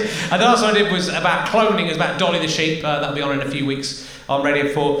about it. And the last one I did was about cloning, it was about Dolly the sheep, that'll be on in a few weeks on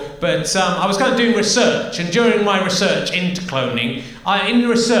Radio 4. But I was kind of doing research, and during my research into cloning, I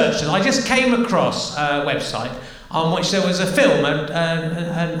just came across a website on which there was a film,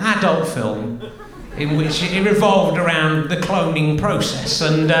 an adult film, in which it revolved around the cloning process.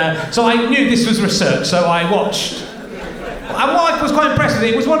 And so I knew this was research, so I watched. And what I was quite impressed with,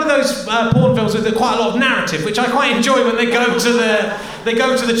 it was one of those porn films with quite a lot of narrative, which I quite enjoy when they go to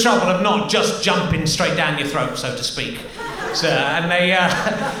the trouble of not just jumping straight down your throat, so to speak. So, and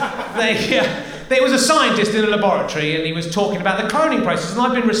there was a scientist in a laboratory and he was talking about the cloning process, and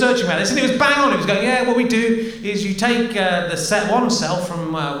I've been researching about this, and it was bang on. He was going, yeah, what we do is you take one cell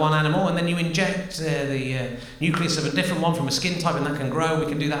from one animal and then you inject the nucleus of a different one from a skin type, and that can grow. We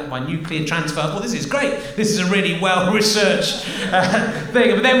can do that by nuclear transfer. Well, this is great. This is a really well-researched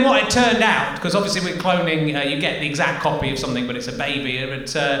thing. But then what it turned out, because obviously with cloning you get the exact copy of something, but it's a baby,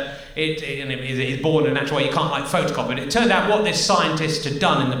 it is born in a natural way, you can't like photocopy it. It turned out what this scientist had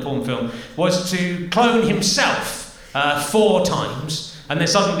done in the porn film was to clone himself 4 times, and then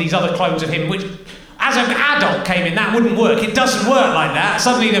suddenly these other clones of him, which as an adult came in, that wouldn't work. It doesn't work like that.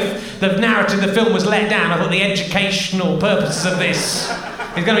 Suddenly the narrative of the film was let down. I thought the educational purposes of this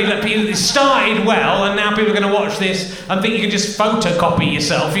is going to be, it started well, and now people are going to watch this and think you can just photocopy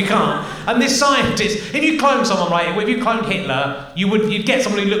yourself. You can't. And this scientist, if you clone someone, right, if you cloned Hitler, you'd get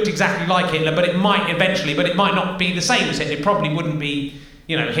someone who looked exactly like Hitler, but it might not be the same as Hitler. It probably wouldn't be,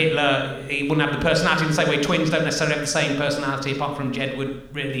 Hitler, he wouldn't have the personality in the same way. Twins don't necessarily have the same personality, apart from Jed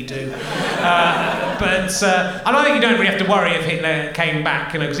would really do. But I don't think you don't really have to worry if Hitler came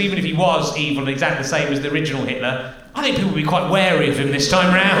back, because even if he was evil and exactly the same as the original Hitler, I think people would be quite wary of him this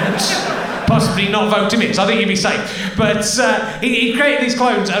time round. Possibly not vote him in, so I think he'd be safe. But he created these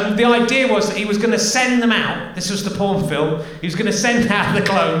clones, and the idea was that he was going to send them out. This was the porn film. He was going to send out the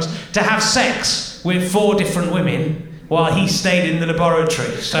clones to have sex with 4 different women while he stayed in the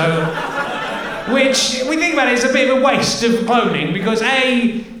laboratory. So, which, we think about it, is a bit of a waste of cloning, because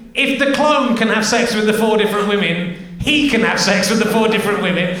A, if the clone can have sex with the 4 different women, he can have sex with the 4 different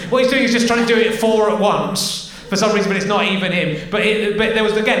women. What he's doing is just trying to do it 4 at once. For some reason, but it's not even him. But there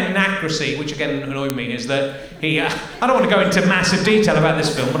was, again, an inaccuracy, which again annoyed me, is that he... I don't want to go into massive detail about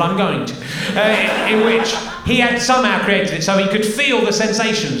this film, but I'm going to. In which he had somehow created it so he could feel the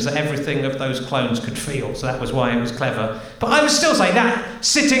sensations that everything of those clones could feel. So that was why it was clever. But I would still say that,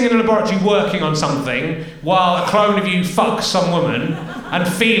 sitting in a laboratory working on something while a clone of you fucks some woman and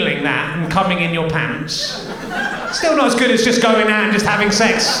feeling that and coming in your pants, still not as good as just going out and just having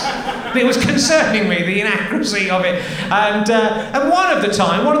sex It was concerning me, the inaccuracy of it. And one of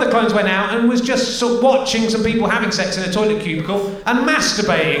the clones went out and was just sort of watching some people having sex in a toilet cubicle and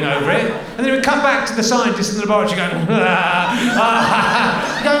masturbating over it. And then he would come back to the scientist in the laboratory going,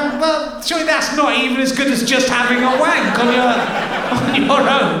 going, well, surely that's not even as good as just having a wank on your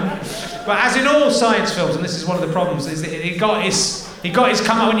own. But as in all science films, and this is one of the problems, is that he got his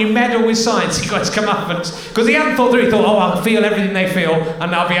come up. When you meddle with science, he got his comeuppance because he hadn't thought through. He thought, oh, I'll feel everything they feel,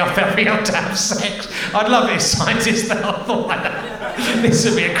 and they'll be able to have sex. I'd love it if scientists that I thought like that. This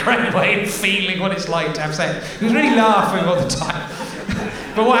would be a great way of feeling what it's like to have sex. He was really laughing all the time.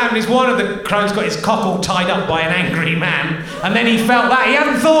 But what happened is one of the crones got his cock all tied up by an angry man, and then he felt that. He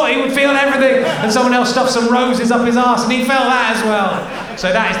hadn't thought he would feel everything, and someone else stuffed some roses up his arse, and he felt that as well.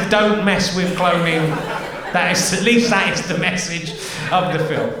 So that is the don't mess with cloning. That is, at least that is the message of the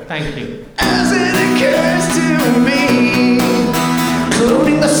film. Thank you. As it occurs to me,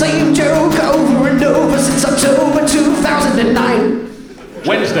 cloning the same joke over and over since October 2009.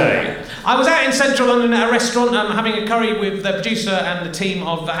 Wednesday. I was out in central London at a restaurant having a curry with the producer and the team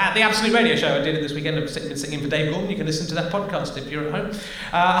of the Absolute Radio Show. I did it this weekend. I've been singing for Dave Gordon. You can listen to that podcast if you're at home.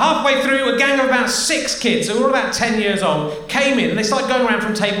 Halfway through, a gang of about 6 kids, who were all about 10 years old, came in and they started going around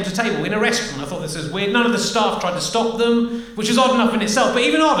from table to table in a restaurant. I thought this was weird. None of the staff tried to stop them, which is odd enough in itself. But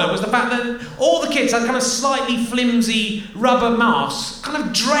even odder was the fact that all the kids had kind of slightly flimsy rubber masks kind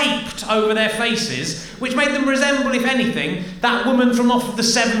of draped over their faces, which made them resemble, if anything, that woman from off of the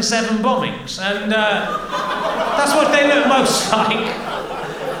 7/7 bombings. And that's what they look most like.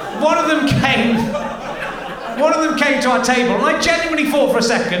 One of them came to our table, and I genuinely thought for a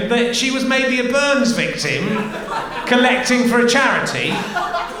second that she was maybe a Burns victim collecting for a charity,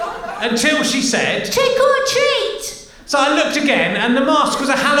 until she said, "Trick or treat!" So I looked again, and the mask was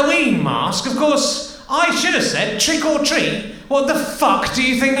a Halloween mask. Of course, I should have said, trick or treat. What the fuck do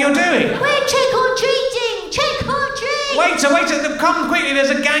you think you're doing? We're trick or treating! Trick or treat! Wait, come quickly, there's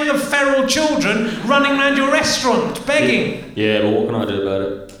a gang of feral children running around your restaurant, begging. Yeah, but what can I do about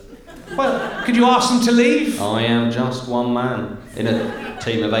it? Well, could you ask them to leave? I am just one man in a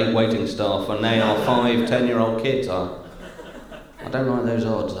team of 8 waiting staff, and they are 5 10-year-old kids. I don't like those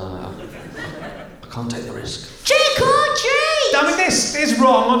odds. I can't take the risk. Trick or treat! I mean, this is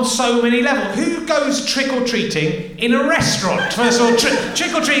wrong on so many levels. Who goes trick-or-treating in a restaurant? First of all,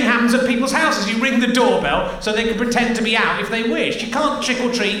 trick-or-treating happens at people's houses. You ring the doorbell so they can pretend to be out if they wish. You can't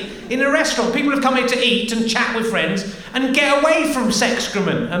trick-or-treat in a restaurant. People have come here to eat and chat with friends and get away from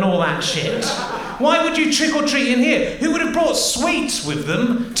sexcrement and all that shit. Why would you trick-or-treat in here? Who would have brought sweets with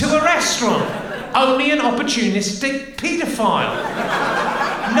them to a restaurant? Only an opportunistic paedophile.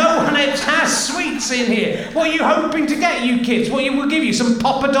 No one else has sweets in here. What are you hoping to get, you kids? What will give you? Some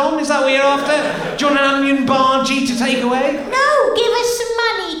poppadom? Is that what you're after? Do you want an onion bargee to take away? No, give us some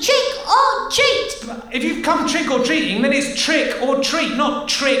money. Trick or treat. If you've come trick-or-treating, then it's trick or treat, not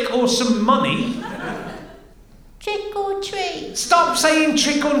trick or some money. Trick or treat. Stop saying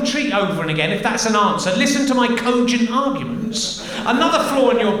trick or treat over and again if that's an answer. Listen to my cogent arguments. Another flaw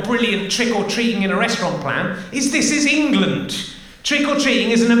in your brilliant trick-or-treating in a restaurant plan is this is England.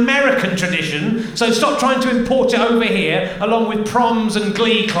 Trick-or-treating is an American tradition, so stop trying to import it over here, along with proms and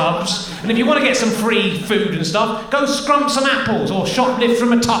glee clubs. And if you want to get some free food and stuff, go scrump some apples or shoplift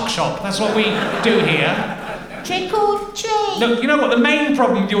from a tuck shop. That's what we do here. Trick or treat. Look, you know what? The main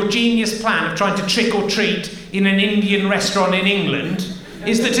problem with your genius plan of trying to trick-or-treat in an Indian restaurant in England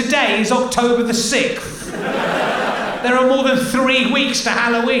is that today is October the 6th. There are more than 3 weeks to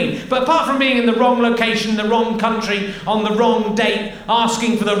Halloween. But apart from being in the wrong location, the wrong country, on the wrong date,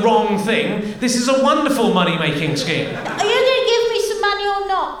 asking for the wrong thing, this is a wonderful money-making scheme. Are you going to give me some money or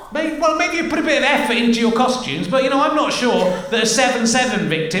not? Maybe you put a bit of effort into your costumes, but I'm not sure that a 7/7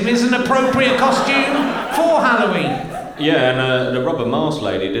 victim is an appropriate costume for Halloween. Yeah, and the rubber mask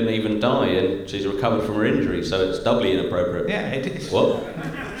lady didn't even die, and she's recovered from her injury, so it's doubly inappropriate. Yeah, it is. What?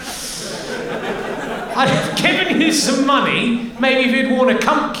 I've given you some money. Maybe if you'd worn a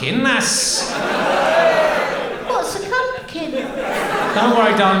pumpkin, that's... What's a pumpkin? Don't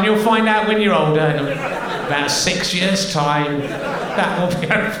worry, darling, you'll find out when you're older. In about 6 years' time, that will be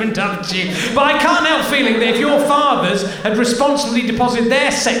opened up to you. But I can't help feeling that if your fathers had responsibly deposited their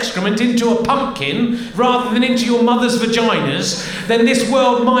excrement into a pumpkin rather than into your mother's vaginas, then this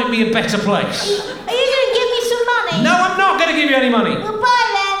world might be a better place. Are you going to give me some money? No, I'm not going to give you any money. Well, bye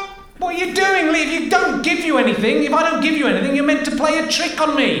then. What are you doing, Lee? If you don't give you anything, if I don't give you anything, you're meant to play a trick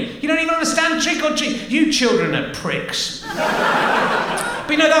on me. You don't even understand trick or treat. You children are pricks.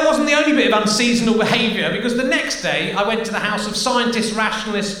 But that wasn't the only bit of unseasonal behaviour, because the next day I went to the house of scientist,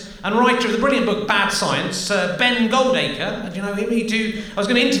 rationalist and writer of the brilliant book Bad Science, Ben Goldacre. Do you know him? I was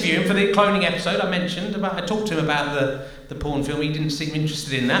going to interview him for the cloning episode I mentioned. I talked to him about the porn film. He didn't seem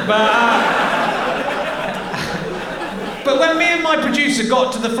interested in that. But when me and my producer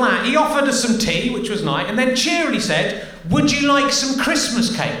got to the flat, he offered us some tea, which was nice, and then cheerily said, "Would you like some Christmas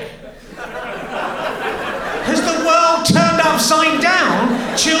cake?" Has the world turned upside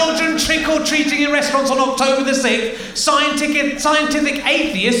down? Children trick-or-treating in restaurants on October the 6th, scientific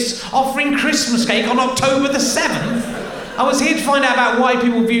atheists offering Christmas cake on October the 7th. I was here to find out about why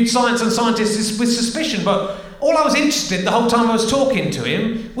people viewed science and scientists with suspicion, but all I was interested in the whole time I was talking to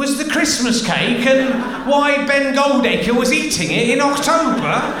him was the Christmas cake and why Ben Goldacre was eating it in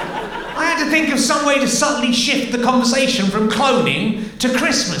October. I had to think of some way to subtly shift the conversation from cloning to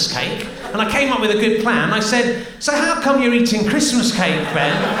Christmas cake, and I came up with a good plan. I said, "So how come you're eating Christmas cake,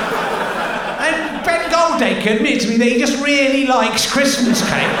 Ben?" And Ben Goldacre admitted to me that he just really likes Christmas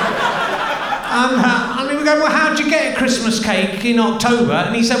cake. And we were going, "Well, how'd you get a Christmas cake in October?"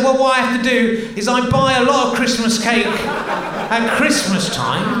 And he said, "Well, what I have to do is I buy a lot of Christmas cake at Christmas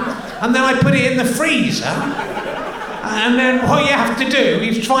time, and then I put it in the freezer. And then what you have to do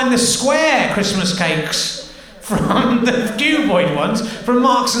is find the square Christmas cakes from the cuboid ones from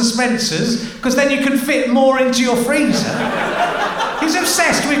Marks and Spencer's, because then you can fit more into your freezer." He was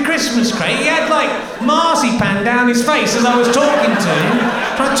obsessed with Christmas cake. He had like marzipan down his face as I was talking to him,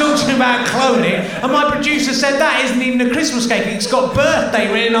 trying to talk to him about cloning. And my producer said, "That isn't even a Christmas cake, it's got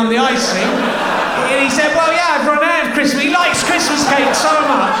birthday written on the icing." And he said, "Well, yeah, I've run out of Christmas." He likes Christmas cake so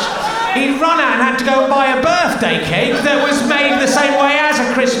much, he'd run out and had to go and buy a birthday cake that was made the same way as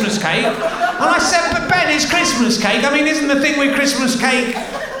a Christmas cake. And I said, "But Ben, it's Christmas cake. I mean, isn't the thing with Christmas cake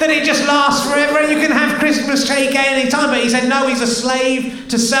that it just lasts forever and you can have Christmas cake at any time?" But he said, "No, he's a slave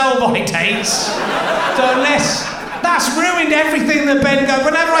to sell-by dates. So unless..." That's ruined everything that Ben Goldacre...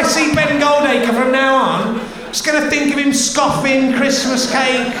 Whenever I see Ben Goldacre from now on, I'm just going to think of him scoffing Christmas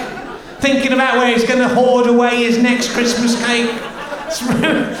cake, thinking about where he's going to hoard away his next Christmas cake.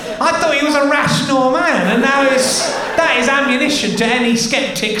 I thought he was a rational man, and now that is ammunition to any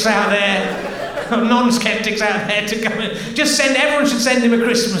sceptics out there, non-sceptics out there, to go and everyone should send him a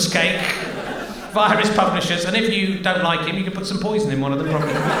Christmas cake via his publishers, and if you don't like him, you can put some poison in one of them,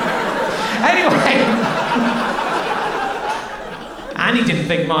 probably. Anyway, and he didn't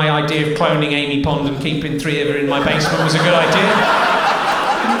think my idea of cloning Amy Pond and keeping 3 of her in my basement was a good idea.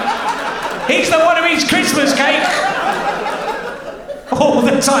 He's the one who eats Christmas cake all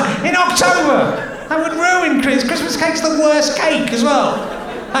the time in October. That would ruin Christmas cake's the worst cake as well.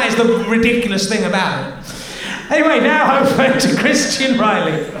 That is the ridiculous thing about it. Anyway, now over to Christian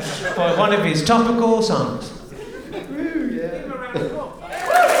Riley for one of his topical songs.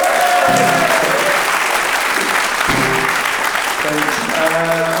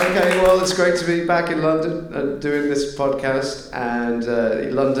 Okay, well, it's great to be back in London and doing this podcast. And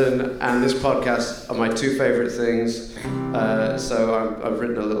London and this podcast are my 2 favourite things. So I've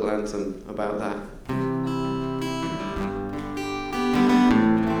written a little anthem about that.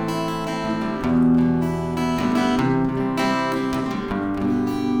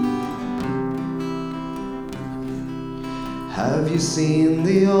 Have you seen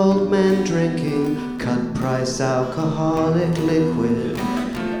the old man drinking cut-price alcoholic liquid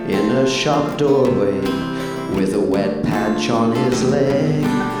in a shop doorway with a wet patch on his leg?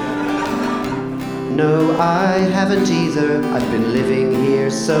 No, I haven't either. I've been living here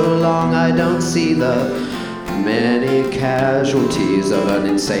so long I don't see the many casualties of an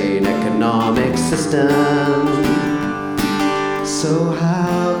insane economic system. So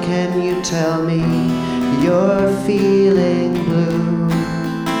how can you tell me you're feeling blue?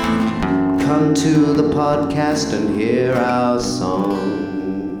 Come to the podcast and hear our song.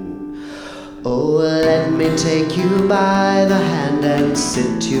 Oh, let me take you by the hand and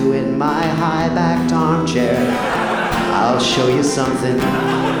sit you in my high-backed armchair. I'll show you something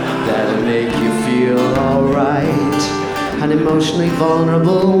that'll make you feel alright. An emotionally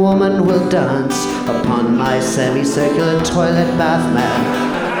vulnerable woman will dance upon my semicircular toilet bath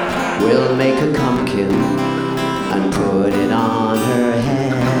mat. We'll make a pumpkin and put it on her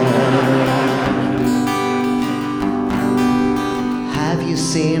head. Have you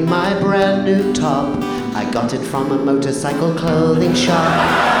seen my brand new top? I got it from a motorcycle clothing shop.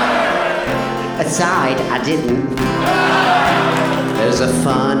 Aside, I didn't. There's a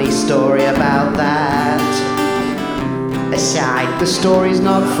funny story about that. Aside, the story's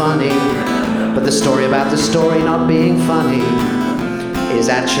not funny, but the story about the story not being funny is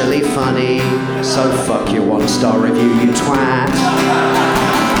actually funny. So fuck your 1-star review, you twat.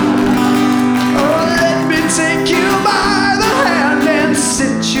 Oh, let me take you by the hand and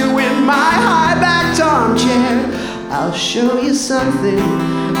sit you in my high-backed armchair. I'll show you something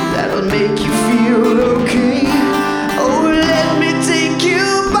that'll make you feel okay. Oh, let me take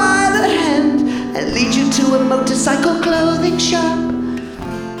you by the hand and lead you to a motorcycle clothing shop.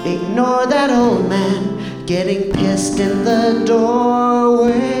 Ignore that old man getting pissed in the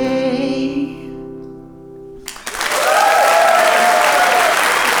doorway.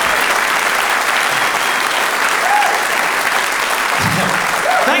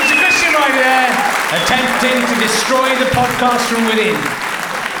 Thanks to Christian right there, attempting to destroy the podcast from within.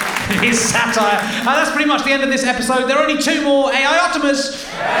 His satire. And that's pretty much the end of this episode. There are only 2 more AI-Optimas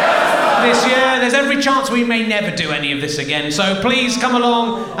this year. There's every chance we may never do any of this again. So please come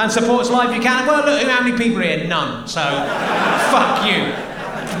along and support us live if you can. Well, look, how many people are here? None. So, fuck you.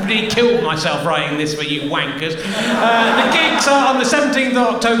 I really killed myself writing this for you wankers. The gigs are on the 17th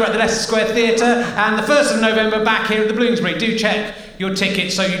of October at the Leicester Square Theatre and the 1st of November back here at the Bloomsbury. Do check your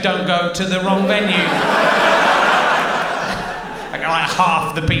tickets so you don't go to the wrong venue. Like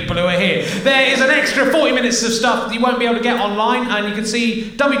half the people who are here. There is an extra 40 minutes of stuff that you won't be able to get online, and you can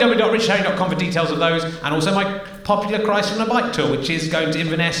see www.richherring.com for details of those, and also my popular Christ on a Bike tour, which is going to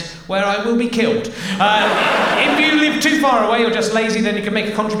Inverness, where I will be killed. If you live too far away or just lazy, then you can make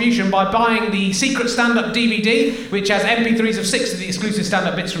a contribution by buying the Secret Stand-Up DVD, which has MP3s of 6 of the exclusive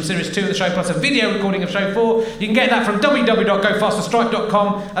stand-up bits from Series 2 of the show, plus a video recording of Show 4. You can get that from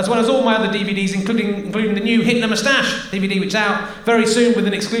www.gofasterstripe.com, as well as all my other DVDs, including the new Hitler Moustache DVD, which is out very soon with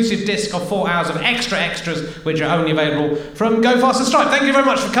an exclusive disc of 4 hours of extras, which are only available from Go Faster Stripe. Thank you very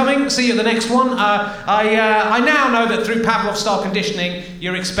much for coming. See you at the next one. I now know that through Pavlov-style conditioning,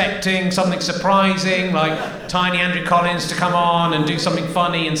 you're expecting something surprising, like tiny Andrew Collins to come on and do something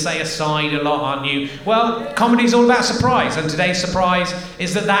funny and say a side a lot, aren't you? Well, comedy's all about surprise, and today's surprise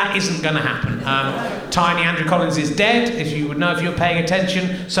is that isn't going to happen. Tiny Andrew Collins is dead, if you would know if you were paying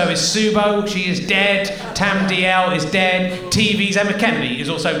attention. So is Subo, she is dead. Tam DL is dead. TV's Emma Kennedy is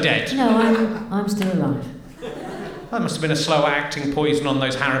also dead. No, I'm still alive. That must have been a slower acting poison on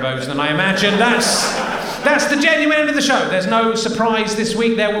those Haribos than I imagined. That's the genuine end of the show. There's no surprise this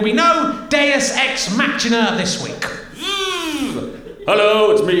week. There will be no Deus Ex Machina this week.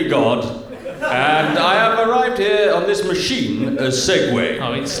 Hello, it's me, God. And I have arrived here on this machine, a Segway.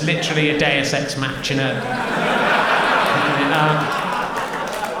 Oh, it's literally a Deus Ex Machina.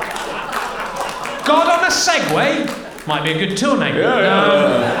 God on a Segway? Might be a good tour name.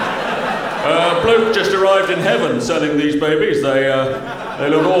 Yeah. Bloke just arrived in heaven selling these babies. They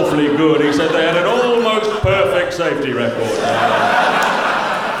look awfully good. He said they had an almost perfect safety record.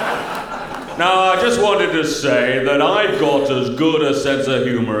 Now, I just wanted to say that I've got as good a sense of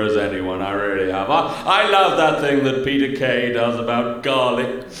humour as anyone. I really have. I love that thing that Peter Kay does about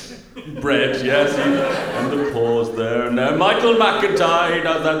garlic bread, yes, and the pause there. And Michael McIntyre, he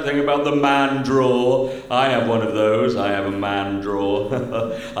does that thing about the man drawer. I have one of those. I have a man drawer.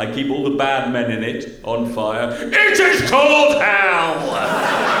 I keep all the bad men in it on fire. It is called hell!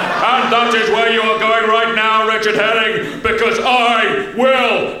 And that is where you are going right now, Richard Herring, because I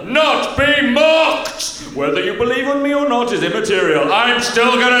will not be mocked! Whether you believe in me or not is immaterial. I'm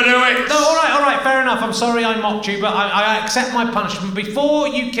still gonna do it! No, all right, fair enough. I'm sorry I mocked you, but I accept my punishment. Before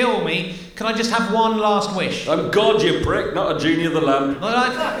you kill me, can I just have one last wish? I'm God, you prick, not a genie of the lamp.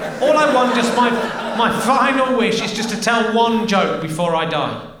 All I want, just my final wish, is just to tell one joke before I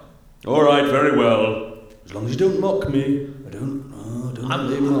die. All right, very well. As long as you don't mock me. I don't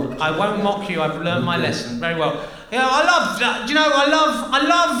be mocked. I won't mock you. I've learned my lesson very well. You know, I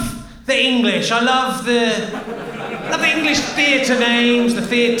love the English. I love the English theatre names. The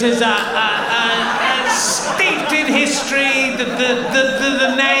theatres are steeped in history.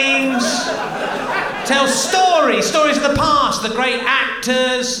 The names tell stories of the past. The great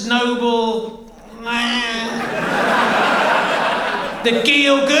actors, noble. The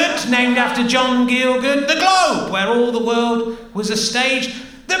Gielgud, named after John Gielgud. The Globe, where all the world was a stage.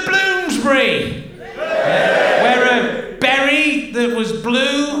 The Bloomsbury, where a berry that was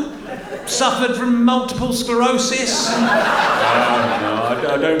blue suffered from multiple sclerosis. No,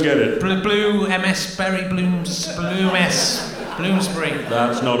 I don't get it. Blue MS Berry Bloomsbury.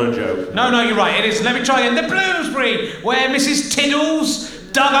 That's not a joke. No, you're right, it is. Let me try again. The Bloomsbury, where Mrs. Tiddles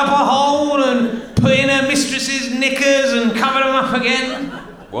dug up a hole and put in her mistress's knickers and covered them up again.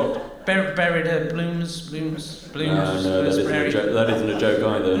 What? Buried her blooms. No, that isn't a joke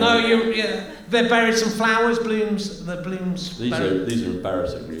either. No, they buried some flowers, blooms. These are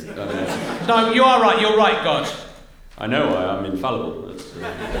embarrassing. No, you are right. You're right, God. I know, I'm infallible.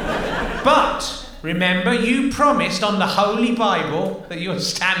 But remember, you promised on the Holy Bible that you're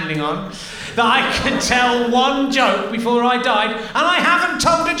standing on that I could tell one joke before I died, and I haven't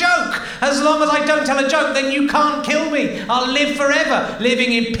told a joke. As long as I don't tell a joke, then you can't kill me. I'll live forever,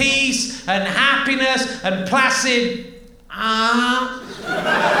 living in peace and happiness and placid...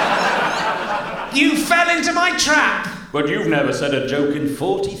 You fell into my trap. But you've never said a joke in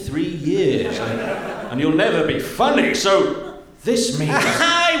 43 years, and you'll never be funny, so this means...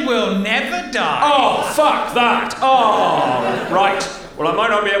 I will never die. Oh, fuck that! Oh, right. Well, I might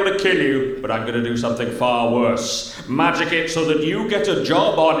not be able to kill you, but I'm going to do something far worse. Magic it so that you get a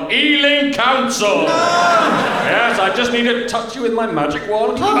job on Ealing Council. No! Yes, I just need to touch you with my magic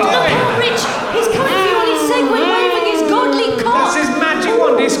wand. Oh, no, Rich! He's coming for you on his Segway, waving his godly cock! That's his magic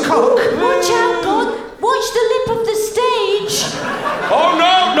wand, his cock. Watch out, God! Watch the lip of the stage! Oh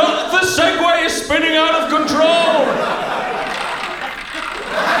no, no! The Segway is spinning out of control!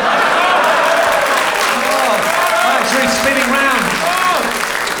 Actually spinning round.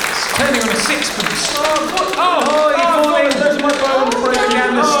 It's turning on a sixpence. You're falling. There's my bone breaking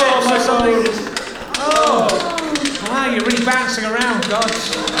down the steps. My bones. Wow, you're really bouncing around, God.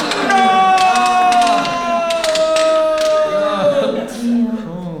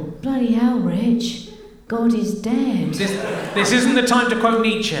 Bloody hell, Rich. God is dead. This isn't the time to quote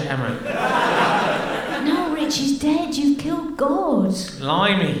Nietzsche, Emma. No, Rich is dead. You've killed God.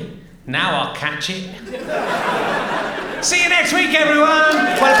 Blimey. Now I'll catch it. See you next week, everyone.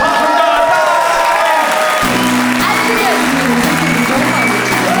 Well, apart from God.